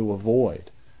simply want to avoid.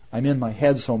 I'm in my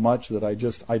head so much that I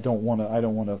don't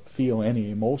want to feel any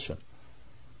emotion.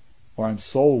 Or I'm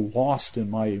so lost in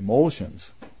my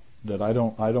emotions that I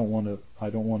don't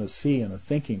want to see in a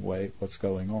thinking way what's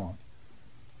going on.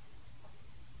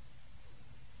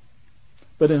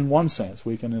 But in one sense,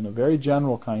 we can, in a very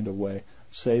general kind of way,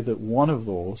 say that one of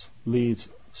those leads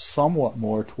somewhat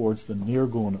more towards the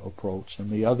nirguna approach,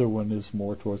 and the other one is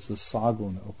more towards the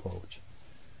saguna approach.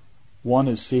 One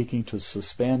is seeking to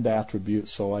suspend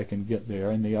attributes so I can get there,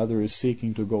 and the other is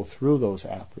seeking to go through those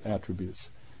attributes.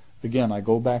 Again, I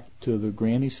go back to the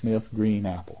Granny Smith green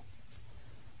apple.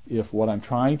 if what I'm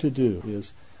trying to do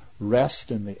is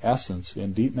rest in the essence,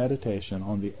 in deep meditation,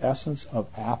 on the essence of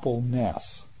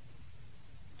appleness,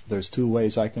 there's two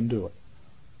ways I can do it.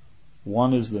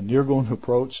 One is the Nirguna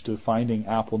approach to finding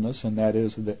appleness, and that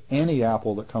is that any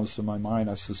apple that comes to my mind,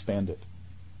 I suspend it.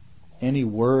 Any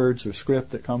words or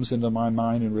script that comes into my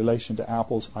mind in relation to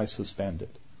apples, I suspend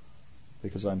it.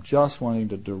 Because I'm just wanting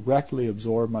to directly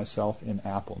absorb myself in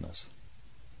appleness.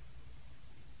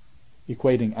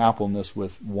 Equating appleness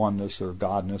with oneness or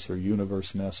godness or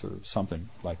universeness or something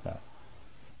like that.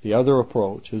 The other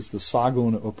approach is the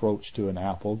Saguna approach to an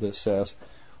apple that says,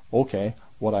 okay,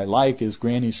 what I like is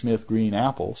Granny Smith green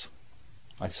apples.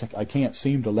 I can't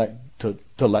seem to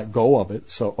let go of it,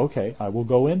 so okay, I will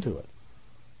go into it.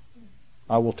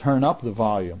 I will turn up the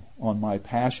volume on my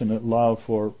passionate love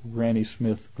for Granny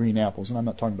Smith green apples. And I'm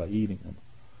not talking about eating them.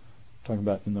 I'm talking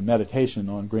about in the meditation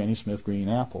on Granny Smith green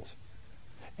apples.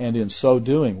 And in so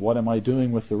doing, what am I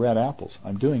doing with the red apples?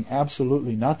 I'm doing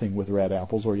absolutely nothing with red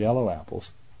apples or yellow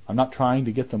apples. I'm not trying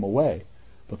to get them away.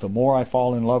 But the more I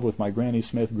fall in love with my Granny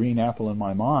Smith green apple in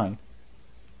my mind,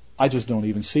 I just don't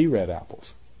even see red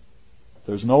apples.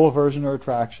 There's no aversion or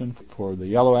attraction for the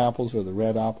yellow apples or the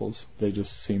red apples. They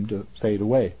just seem to fade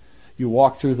away. You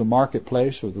walk through the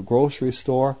marketplace or the grocery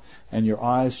store, and your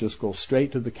eyes just go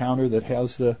straight to the counter that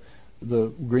has the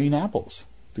green apples.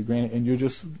 And you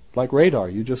just, like radar,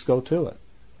 you just go to it.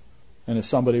 And if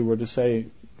somebody were to say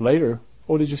later,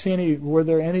 oh, were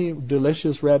there any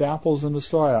delicious red apples in the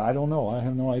store? I don't know. I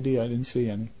have no idea. I didn't see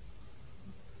any.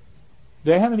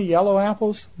 Do they have any yellow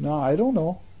apples? No, I don't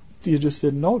know. You just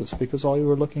didn't notice because all you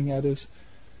were looking at is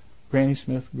Granny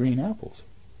Smith green apples.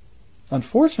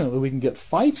 Unfortunately, we can get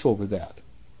fights over that.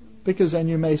 Because then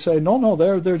you may say, no,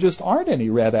 there just aren't any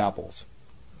red apples.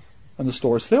 And the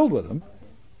store's filled with them.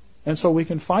 And so we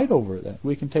can fight over that.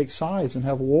 We can take sides and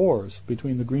have wars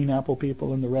between the green apple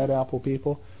people and the red apple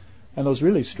people and those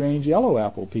really strange yellow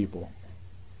apple people.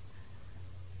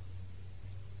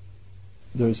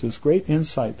 There's this great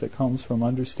insight that comes from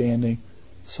understanding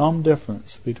some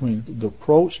difference between the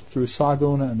approach through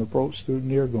Saguna and the approach through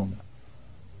Nirguna.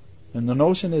 And the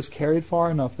notion is carried far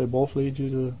enough, they both lead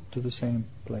you to the same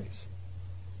place.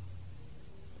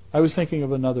 I was thinking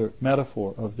of another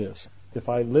metaphor of this. If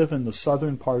I live in the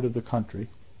southern part of the country,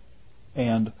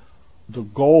 and the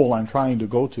goal I'm trying to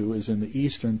go to is in the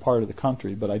eastern part of the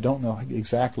country, but I don't know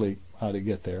exactly how to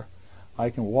get there, I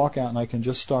can walk out and I can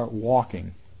just start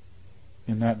walking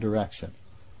in that direction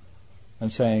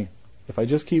and saying, if I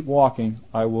just keep walking,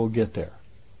 I will get there.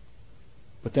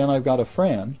 But then I've got a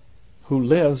friend who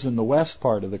lives in the west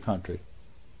part of the country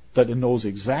that knows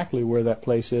exactly where that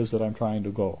place is that I'm trying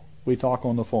to go. We talk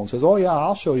on the phone, says, oh yeah,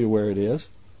 I'll show you where it is.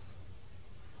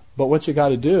 But what you got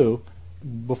to do,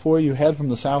 before you head from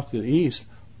the south to the east,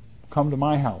 come to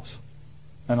my house,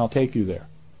 and I'll take you there.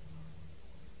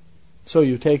 So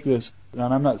you take this,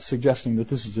 and I'm not suggesting that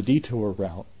this is a detour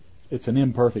route. It's an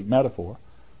imperfect metaphor.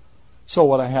 So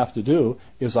what I have to do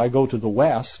is I go to the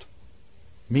west,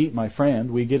 meet my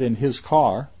friend, we get in his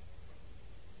car,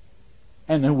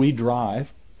 and then we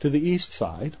drive to the east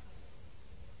side,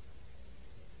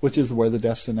 which is where the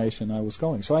destination I was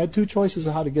going. So I had two choices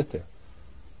of how to get there.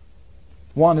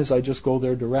 One is I just go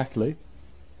there directly,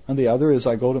 and the other is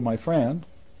I go to my friend,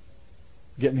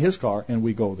 get in his car, and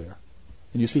we go there.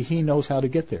 And you see, he knows how to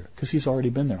get there, because he's already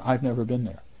been there. I've never been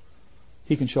there.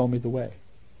 He can show me the way.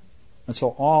 And so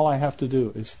all I have to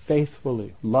do is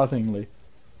faithfully, lovingly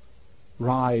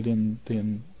ride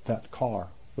in that car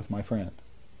with my friend,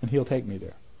 and he'll take me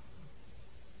there.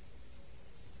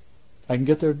 I can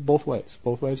get there both ways.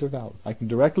 Both ways are valid. I can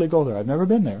directly go there. I've never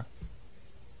been there.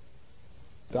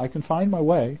 I can find my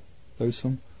way. There's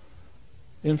some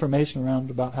information around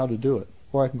about how to do it.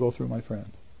 Or I can go through my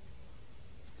friend.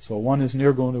 So one is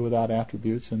Nirguna without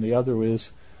attributes, and the other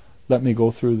is let me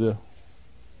go through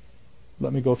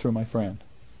my friend.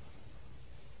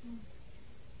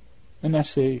 And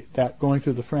that going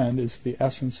through the friend is the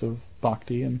essence of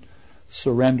bhakti and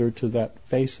surrender to that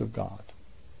face of God,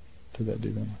 to that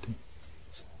divinity.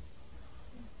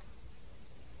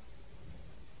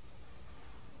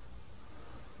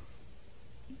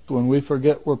 When we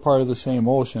forget we're part of the same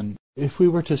ocean, if we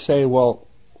were to say, well,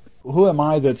 who am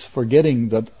I that's forgetting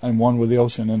that I'm one with the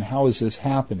ocean, and how is this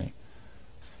happening?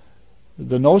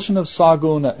 The notion of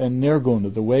Saguna and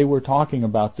Nirguna, the way we're talking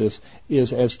about this,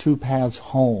 is as two paths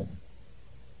home.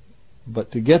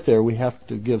 But to get there, we have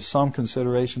to give some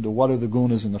consideration to what are the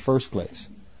gunas in the first place.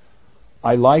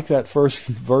 I like that first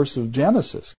verse of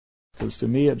Genesis, because to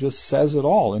me it just says it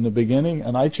all. In the beginning,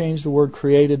 and I changed the word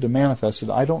created to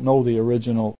manifested. I don't know the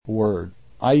original word.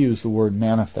 I use the word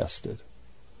manifested.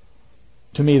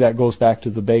 To me, that goes back to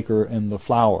the baker and the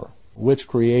flour. Which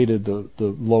created the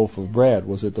loaf of bread?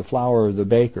 Was it the flour or the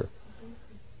baker?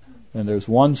 And there's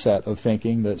one set of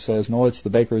thinking that says, no, it's the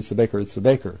baker, it's the baker, it's the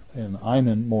baker. And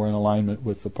I'm more in alignment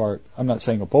with the part, I'm not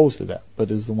saying opposed to that,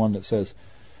 but is the one that says,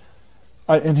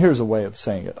 and here's a way of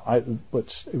saying it.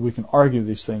 But we can argue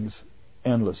these things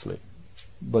endlessly.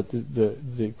 But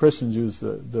the Christians use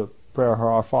the prayer,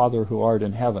 Our Father who art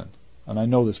in heaven. And I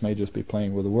know this may just be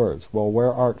playing with the words. Well,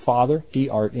 where art, Father? He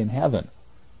art in heaven.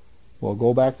 Well,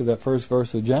 go back to that first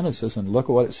verse of Genesis and look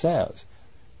at what it says.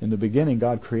 In the beginning,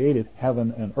 God created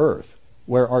heaven and earth.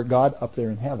 Where art God? Up there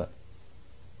in heaven.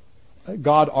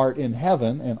 God art in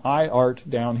heaven, and I art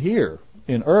down here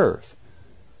in earth.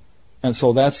 And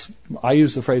so I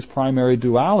use the phrase primary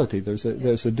duality. There's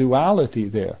a duality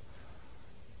there.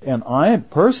 And I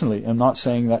personally am not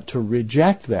saying that to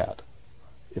reject that.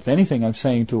 If anything, I'm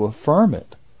saying to affirm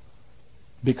it.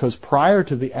 Because prior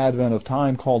to the advent of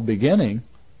time called beginning,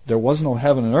 there was no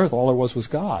heaven and earth. All there was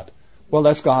God. Well,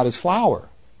 that's God as flour.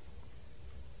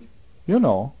 You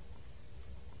know.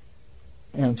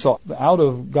 And so out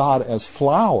of God as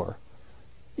flour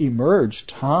emerged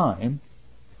time.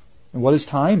 And what does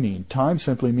time mean? Time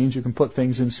simply means you can put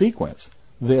things in sequence.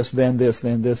 This, then this,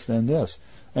 then this, then this.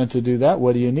 And to do that,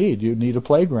 what do you need? You need a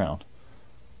playground.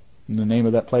 And the name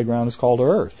of that playground is called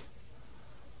Earth.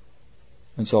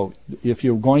 And so if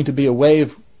you're going to be a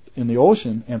wave in the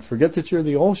ocean and forget that you're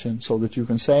the ocean so that you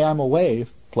can say I'm a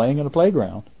wave playing in a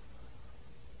playground,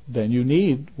 then you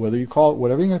need, whether you call it,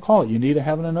 whatever you're going to call it, you need a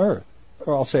heaven and earth.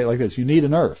 Or I'll say it like this, you need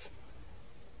an earth.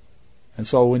 And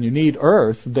so when you need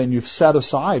earth, then you've set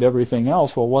aside everything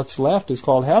else. Well, what's left is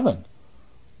called heaven.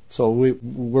 So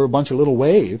we're a bunch of little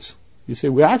waves. You see,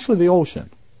 we're actually the ocean,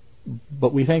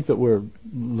 but we think that we're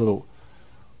little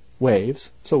waves,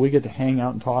 so we get to hang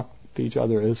out and talk to each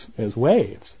other as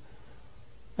waves.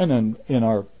 And then in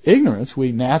our ignorance,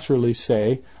 we naturally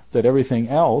say that everything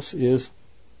else is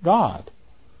God.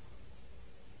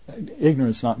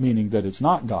 Ignorance not meaning that it's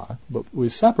not God, but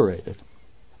we've separated.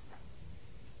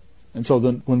 And so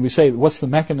then when we say, what's the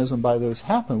mechanism by this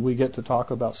happen, we get to talk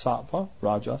about sattva,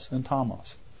 rajas, and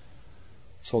tamas.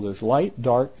 So there's light,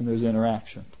 dark, and there's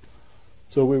interaction.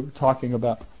 So we were talking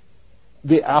about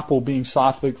the apple being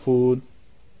sattvic food,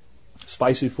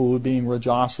 spicy food being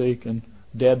rajasic, and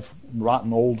dead,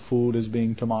 rotten old food as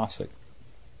being tamasic.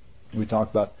 We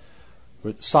talked about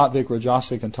sattvic,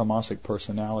 rajasic, and tamasic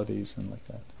personalities and like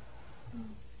that.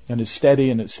 And it's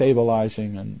steady and it's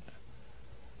stabilizing, and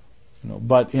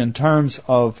but in terms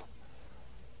of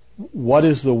what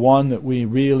is the one that we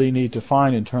really need to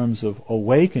find in terms of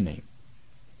awakening,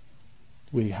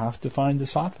 we have to find the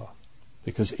sattva,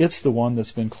 because it's the one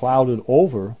that's been clouded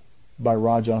over by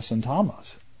rajas and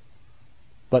tamas.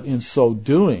 But in so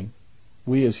doing,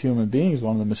 we as human beings,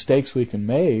 one of the mistakes we can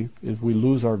make is we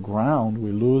lose our ground,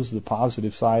 we lose the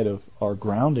positive side of our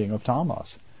grounding of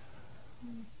tamas.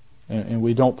 And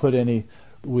we don't put any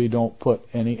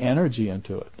energy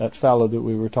into it. That fellow that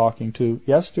we were talking to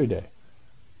yesterday,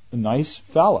 a nice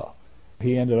fellow,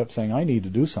 he ended up saying, I need to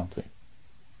do something.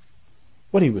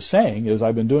 What he was saying is,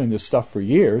 I've been doing this stuff for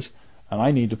years, and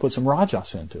I need to put some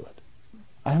rajas into it.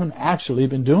 I haven't actually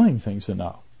been doing things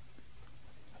enough.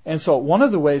 And so one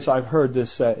of the ways I've heard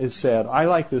this is said, I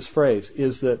like this phrase,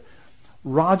 is that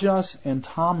rajas and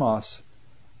tamas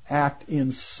act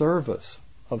in service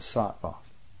of sattva.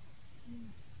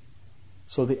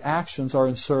 So the actions are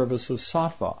in service of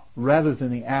sattva, rather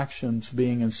than the actions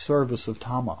being in service of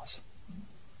tamas.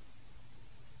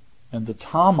 And the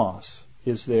tamas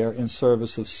is there in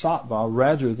service of sattva,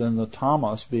 rather than the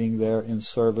tamas being there in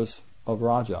service of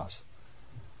rajas.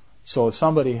 So if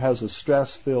somebody has a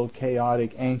stress-filled,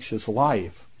 chaotic, anxious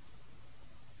life,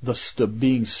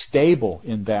 being stable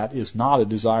in that is not a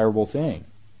desirable thing.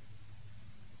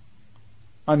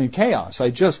 I'm in chaos.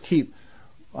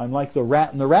 I'm like the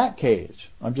rat in the rat cage.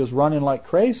 I'm just running like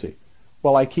crazy.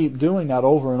 Well, I keep doing that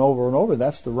over and over and over.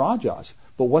 That's the rajas.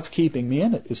 But what's keeping me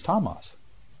in it is tamas.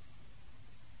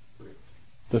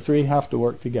 The three have to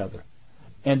work together.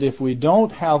 And if we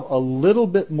don't have a little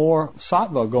bit more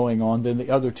sattva going on than the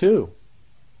other two,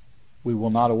 we will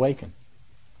not awaken.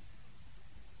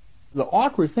 The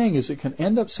awkward thing is it can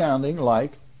end up sounding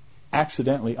like,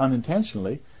 accidentally,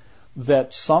 unintentionally,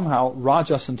 that somehow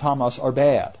rajas and tamas are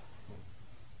bad.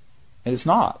 And it's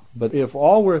not. But here's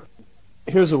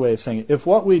a way of saying it. If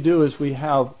what we do is we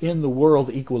have in the world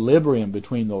equilibrium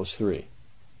between those three,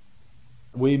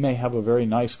 we may have a very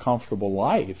nice, comfortable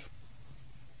life,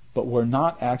 but we're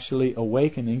not actually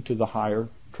awakening to the higher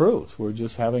truth. We're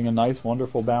just having a nice,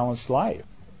 wonderful, balanced life.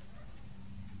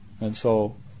 And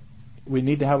so we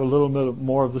need to have a little bit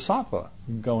more of the sattva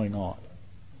going on.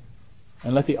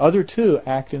 And let the other two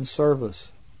act in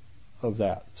service of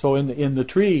that. So in the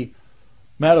tree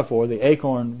metaphor, the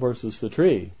acorn versus the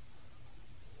tree,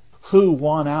 who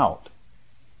won out?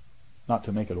 Not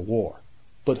to make it a war,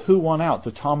 but who won out?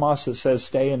 The tamas that says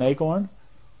stay an acorn,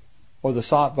 or the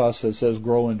sattvas that says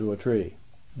grow into a tree,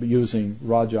 using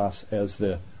rajas as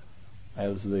the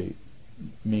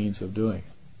means of doing it.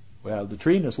 Well, the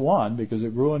treeness won because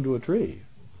it grew into a tree.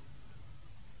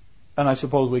 And I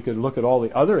suppose we could look at all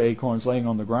the other acorns laying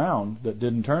on the ground that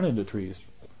didn't turn into trees.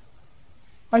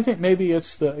 I think maybe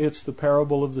it's the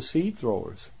parable of the seed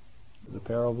throwers, the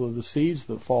parable of the seeds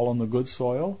that fall on the good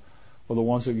soil, or the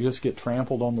ones that just get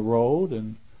trampled on the road,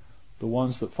 and the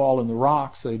ones that fall in the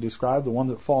rocks. They describe the ones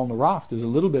that fall in the rock. There's a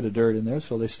little bit of dirt in there,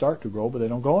 so they start to grow, but they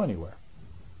don't go anywhere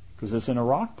because it's in a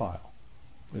rock pile.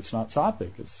 It's not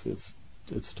sattvic. It's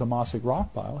a tamasic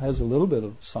rock pile. It has a little bit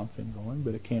of something going,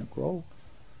 but it can't grow.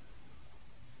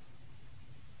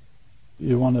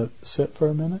 You want to sit for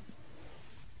a minute?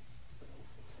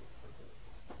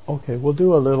 Okay, we'll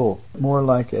do a little more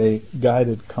like a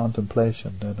guided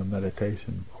contemplation than a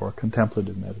meditation or a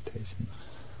contemplative meditation.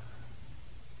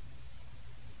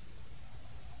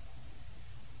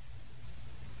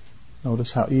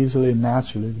 Notice how easily and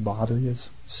naturally the body is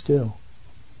still.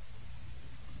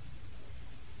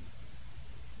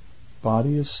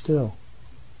 Body is still.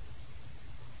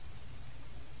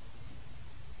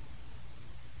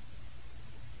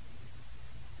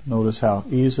 Notice how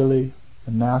easily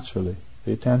and naturally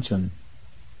the attention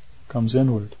comes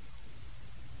inward,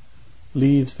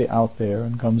 leaves the out there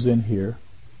and comes in here.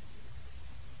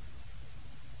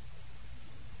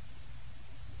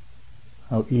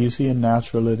 How easy and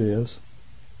natural it is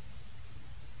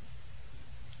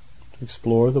to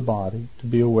explore the body, to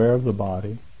be aware of the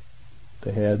body,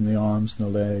 the head and the arms and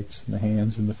the legs and the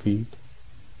hands and the feet,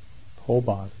 the whole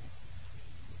body.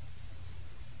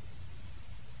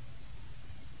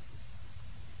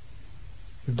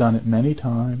 We've done it many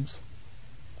times,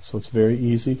 so it's very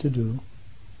easy to do.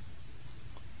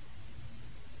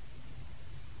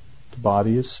 The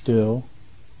body is still.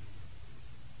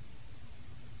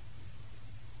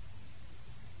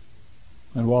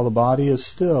 And while the body is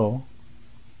still,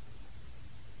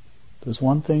 there's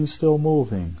one thing still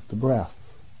moving, the breath.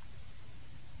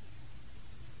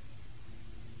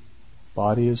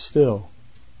 Body is still,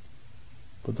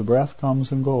 but the breath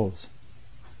comes and goes.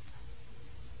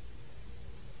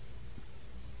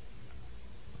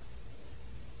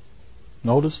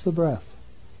 Notice the breath.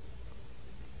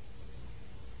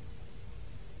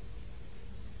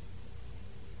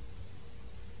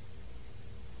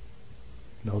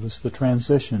 Notice the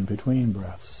transition between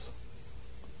breaths.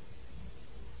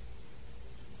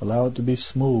 Allow it to be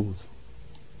smooth.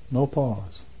 No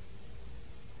pause.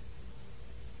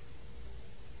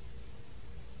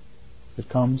 It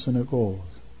comes and it goes.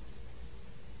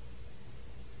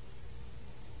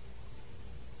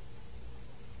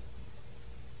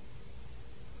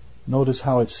 Notice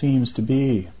how it seems to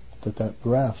be that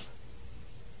breath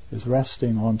is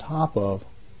resting on top of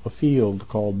a field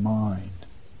called mind.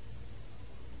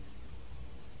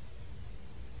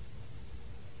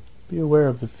 Be aware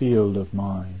of the field of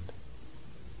mind.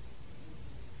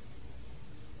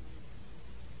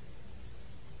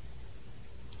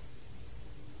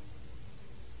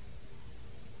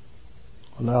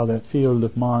 Allow that field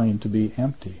of mind to be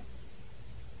empty,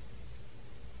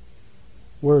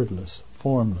 wordless,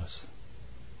 formless.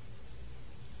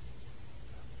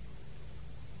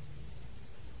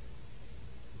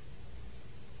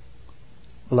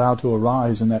 Allow to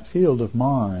arise in that field of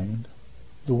mind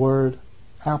the word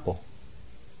apple.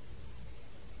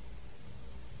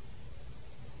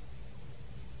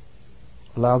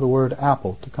 Allow the word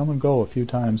apple to come and go a few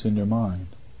times in your mind.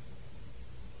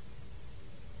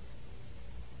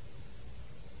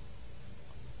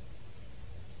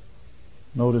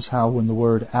 Notice how when the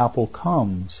word apple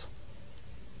comes,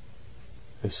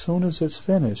 as soon as it's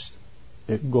finished,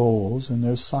 it goes and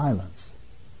there's silence.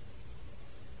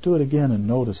 Do it again and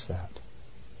notice that.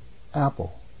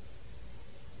 Apple.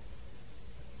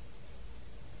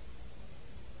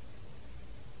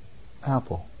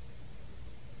 Apple.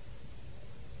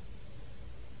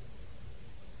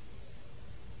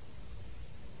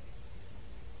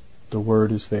 The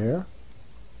word is there,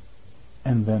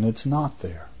 and then it's not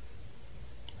there.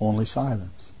 Only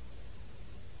silence.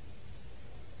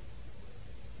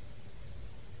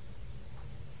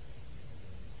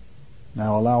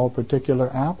 Now allow a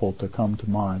particular apple to come to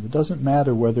mind. It doesn't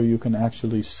matter whether you can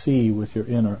actually see with your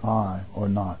inner eye or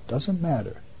not. Doesn't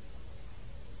matter.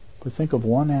 But think of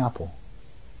one apple.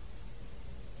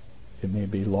 It may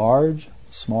be large,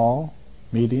 small,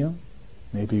 medium,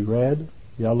 maybe red,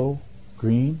 yellow,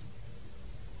 green.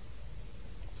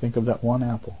 Think of that one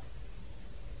apple.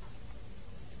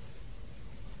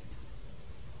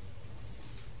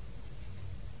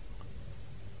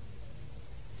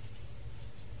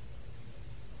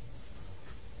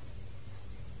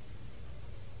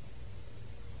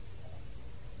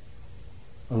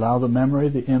 Allow the memory,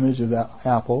 the image of that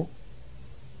apple.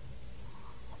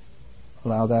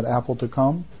 Allow that apple to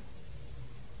come.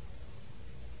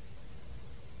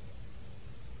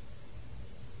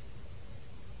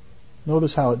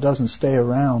 Notice how it doesn't stay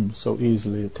around so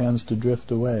easily. It tends to drift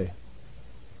away.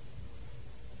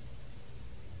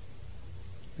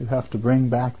 You have to bring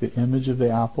back the image of the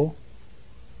apple.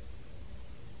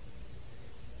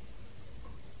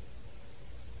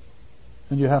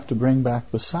 And you have to bring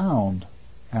back the sound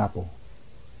apple.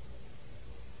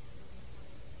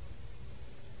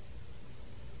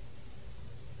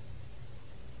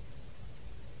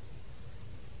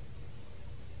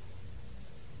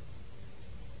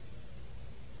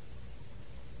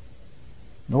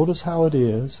 Notice how it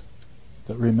is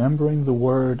that remembering the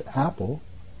word apple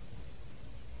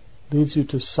leads you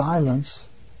to silence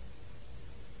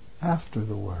after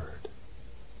the word.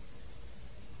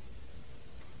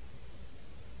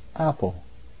 Apple.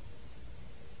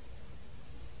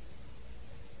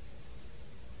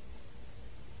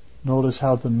 Notice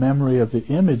how the memory of the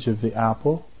image of the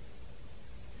apple,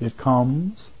 it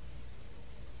comes,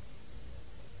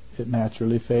 it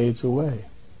naturally fades away.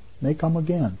 It may come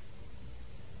again,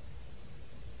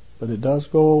 but it does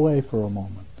go away for a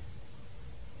moment.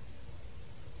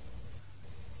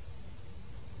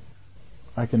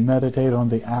 I can meditate on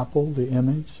the apple, the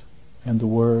image, and the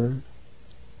word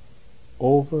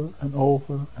over and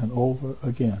over and over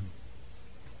again.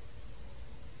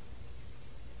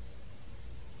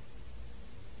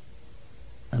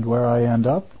 And where I end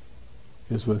up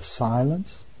is with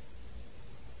silence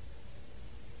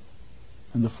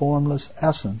and the formless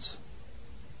essence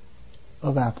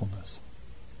of appleness.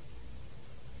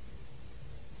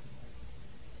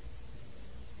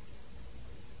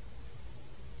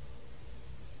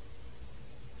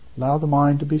 Allow the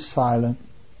mind to be silent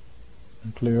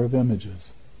and clear of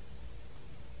images.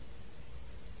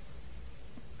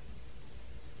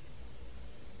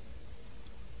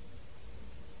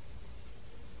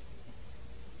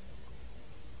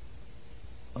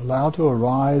 Allow to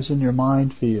arise in your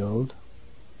mind field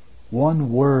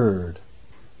one word,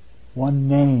 one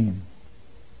name.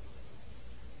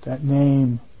 That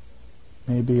name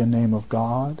may be a name of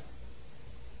God,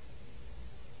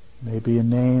 may be a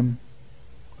name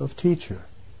of teacher.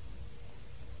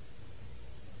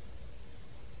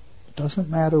 It doesn't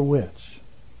matter which.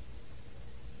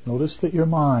 Notice that your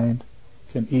mind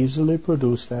can easily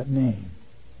produce that name.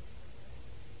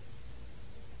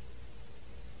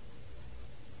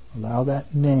 Allow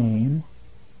that name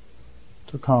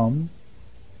to come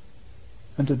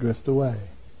and to drift away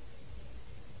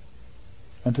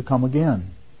and to come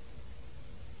again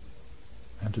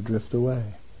and to drift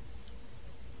away.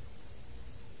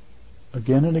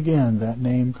 Again and again that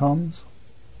name comes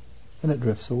and it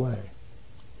drifts away.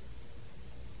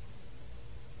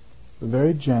 But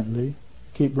very gently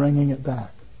keep bringing it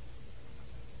back.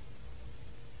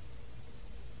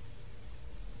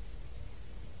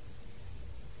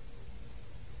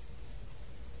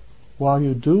 While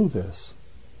you do this,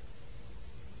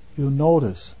 you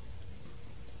notice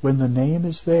when the name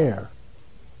is there,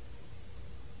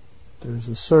 there's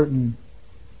a certain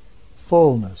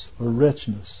fullness or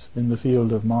richness in the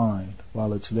field of mind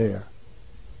while it's there.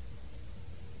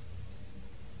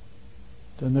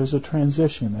 Then there's a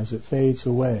transition as it fades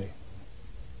away.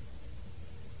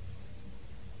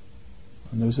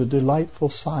 And there's a delightful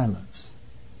silence,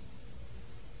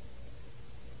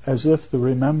 as if the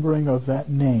remembering of that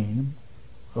name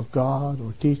of God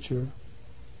or teacher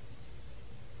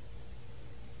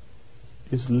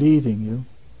is leading you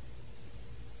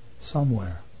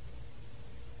somewhere.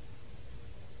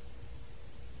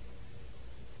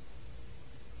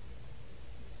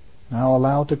 Now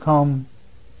allow to come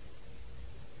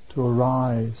to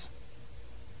arise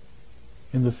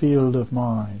in the field of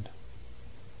mind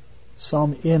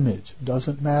some image.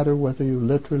 Doesn't matter whether you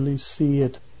literally see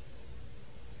it.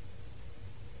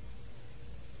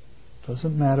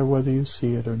 Doesn't matter whether you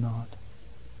see it or not.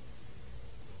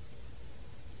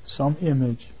 Some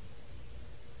image.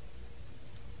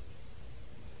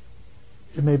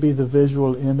 It may be the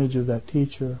visual image of that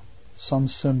teacher, some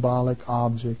symbolic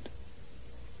object.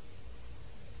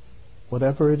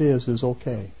 Whatever it is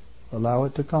okay. Allow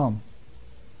it to come.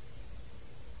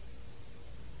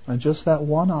 And just that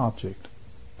one object,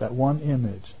 that one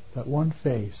image, that one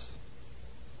face,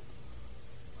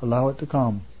 allow it to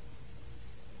come.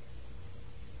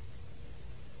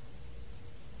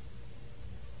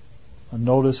 And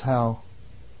notice how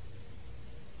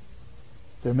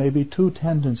there may be two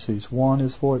tendencies. One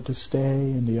is for it to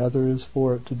stay, and the other is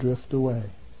for it to drift away.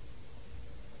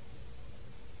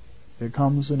 It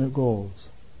comes and it goes.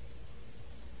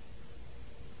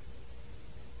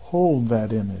 Hold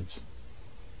that image.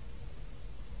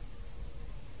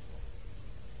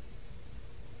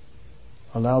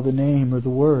 Allow the name or the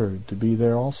word to be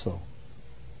there also.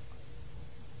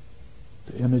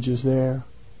 The image is there.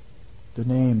 The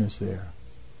name is there.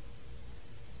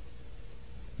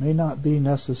 May not be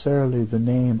necessarily the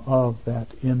name of that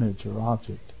image or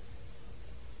object.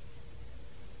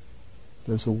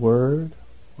 There's a word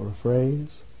or a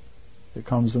phrase. It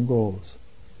comes and goes.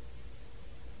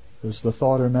 There's the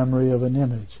thought or memory of an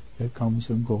image. It comes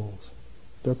and goes.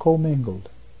 They're commingled.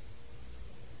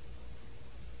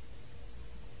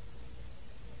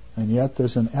 And yet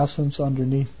there's an essence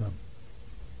underneath them.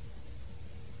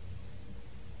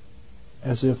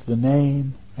 As if the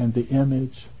name and the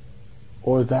image,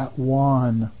 or that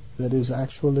one that is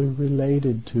actually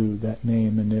related to that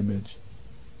name and image,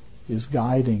 is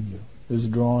guiding you, is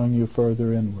drawing you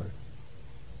further inward.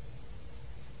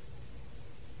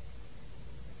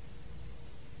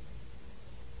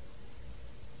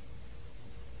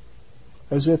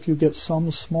 As if you get some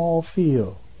small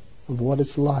feel of what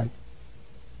it's like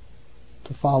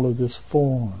to follow this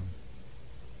form,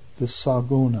 this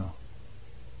saguna,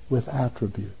 with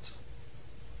attributes.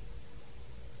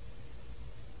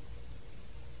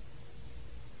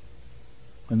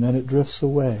 And then it drifts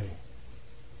away,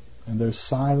 and there's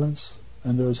silence,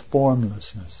 and there's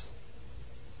formlessness.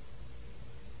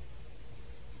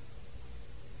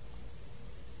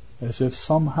 As if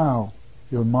somehow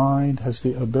your mind has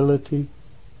the ability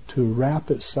to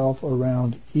wrap itself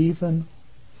around even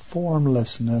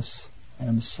formlessness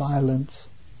and silence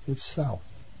itself.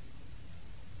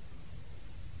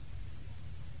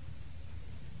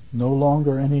 No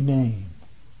longer any name.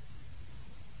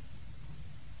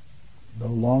 No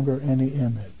longer any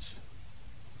image.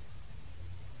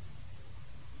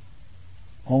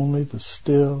 Only the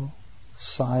still,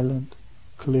 silent,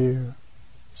 clear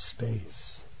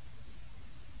space.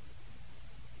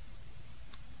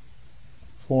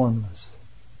 Formless,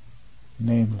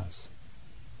 nameless.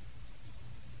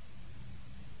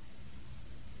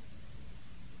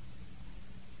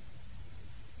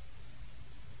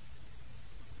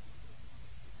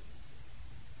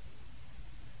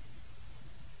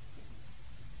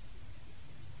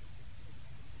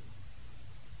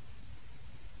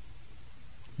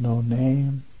 No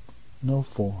name, no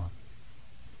form,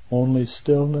 only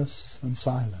stillness and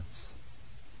silence.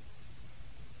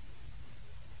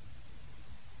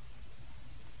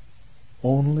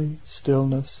 Only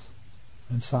stillness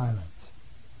and silence.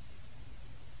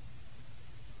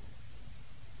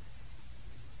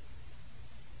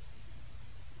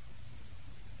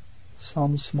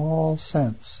 Some small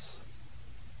sense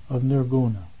of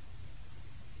nirguna,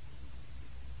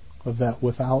 of that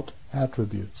without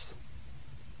attributes.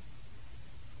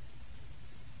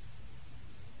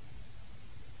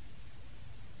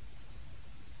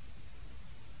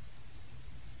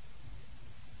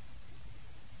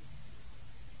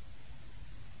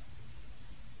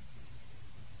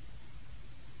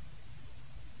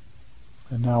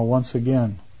 And now once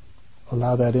again,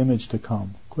 allow that image to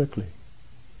come quickly,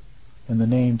 and the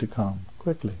name to come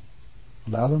quickly.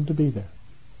 Allow them to be there.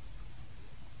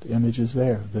 The image is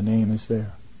there, the name is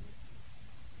there.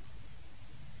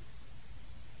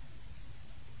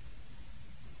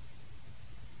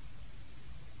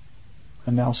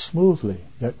 And now smoothly,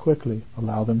 yet quickly,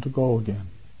 allow them to go again.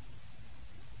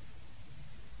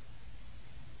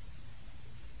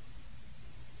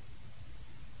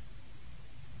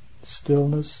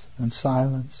 Stillness and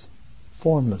silence,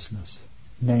 formlessness,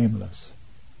 nameless.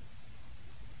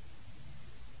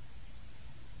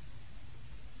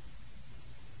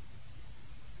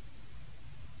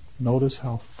 Notice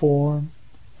how form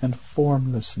and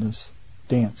formlessness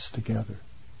dance together.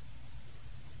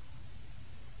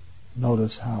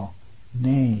 Notice how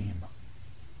name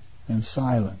and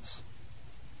silence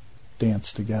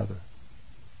dance together.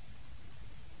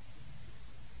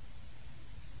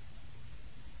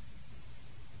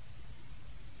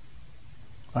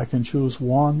 I can choose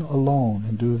one alone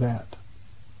and do that.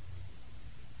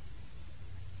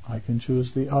 I can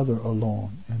choose the other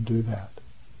alone and do that.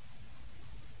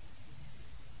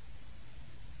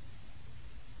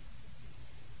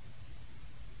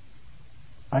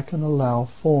 I can allow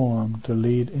form to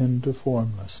lead into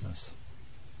formlessness.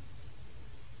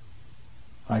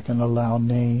 I can allow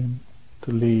name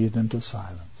to lead into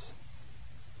silence.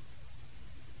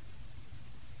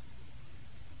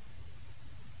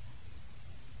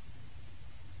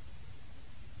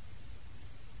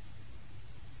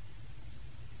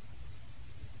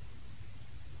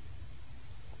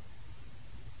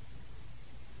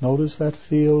 Notice that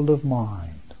field of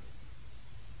mind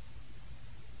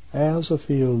as a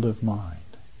field of mind.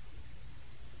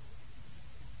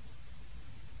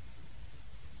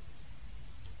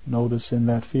 Notice in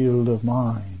that field of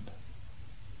mind,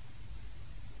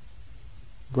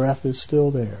 breath is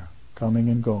still there, coming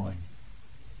and going.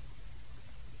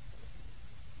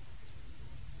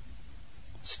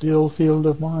 Still field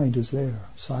of mind is there,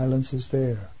 silence is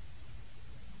there.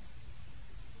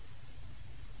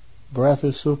 Breath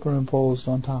is superimposed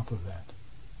on top of that.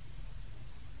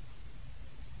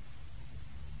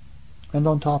 And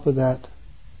on top of that,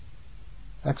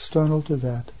 external to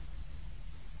that,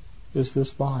 is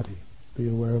this body. Be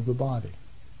aware of the body.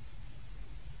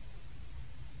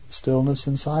 Stillness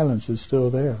and silence is still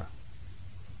there.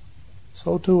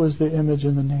 So too is the image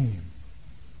and the name,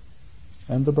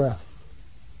 and the breath,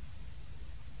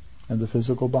 and the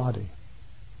physical body,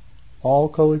 all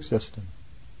coexisting.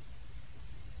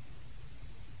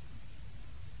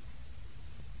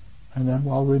 And then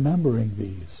while remembering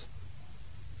these,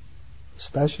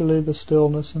 especially the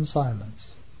stillness and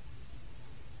silence,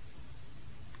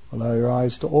 allow your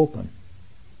eyes to open.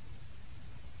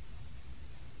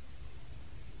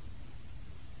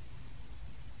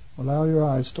 Allow your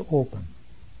eyes to open.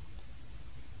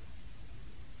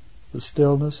 The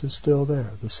stillness is still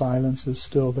there. The silence is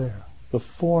still there. The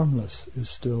formless is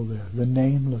still there. The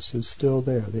nameless is still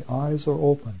there. The eyes are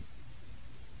open.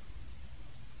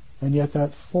 And yet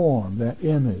that form, that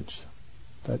image,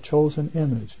 that chosen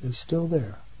image is still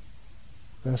there,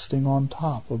 resting on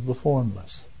top of the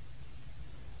formless.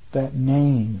 That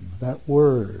name, that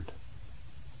word,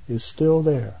 is still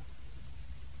there,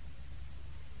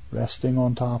 resting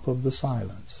on top of the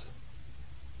silence.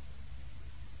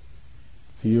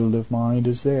 Field of mind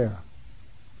is there.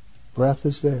 Breath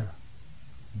is there.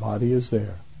 Body is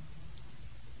there.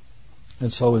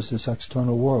 And so is this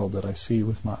external world that I see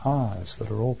with my eyes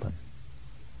that are open.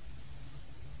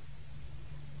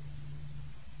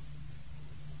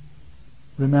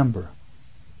 Remember.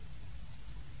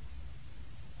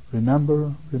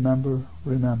 Remember, remember,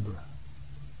 remember.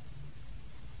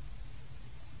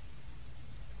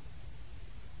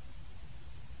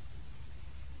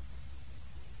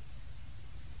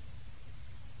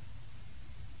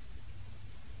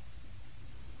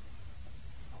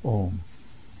 Om.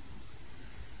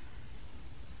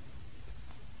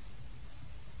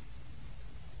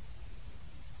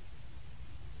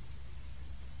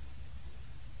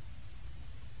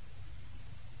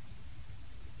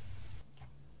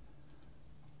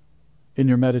 In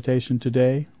your meditation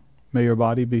today, may your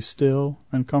body be still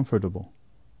and comfortable.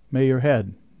 May your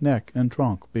head, neck, and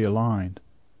trunk be aligned.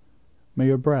 May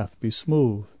your breath be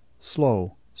smooth,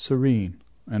 slow, serene,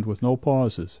 and with no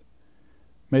pauses.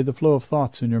 May the flow of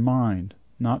thoughts in your mind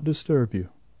not disturb you.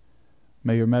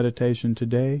 May your meditation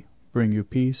today bring you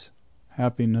peace,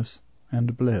 happiness,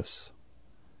 and bliss.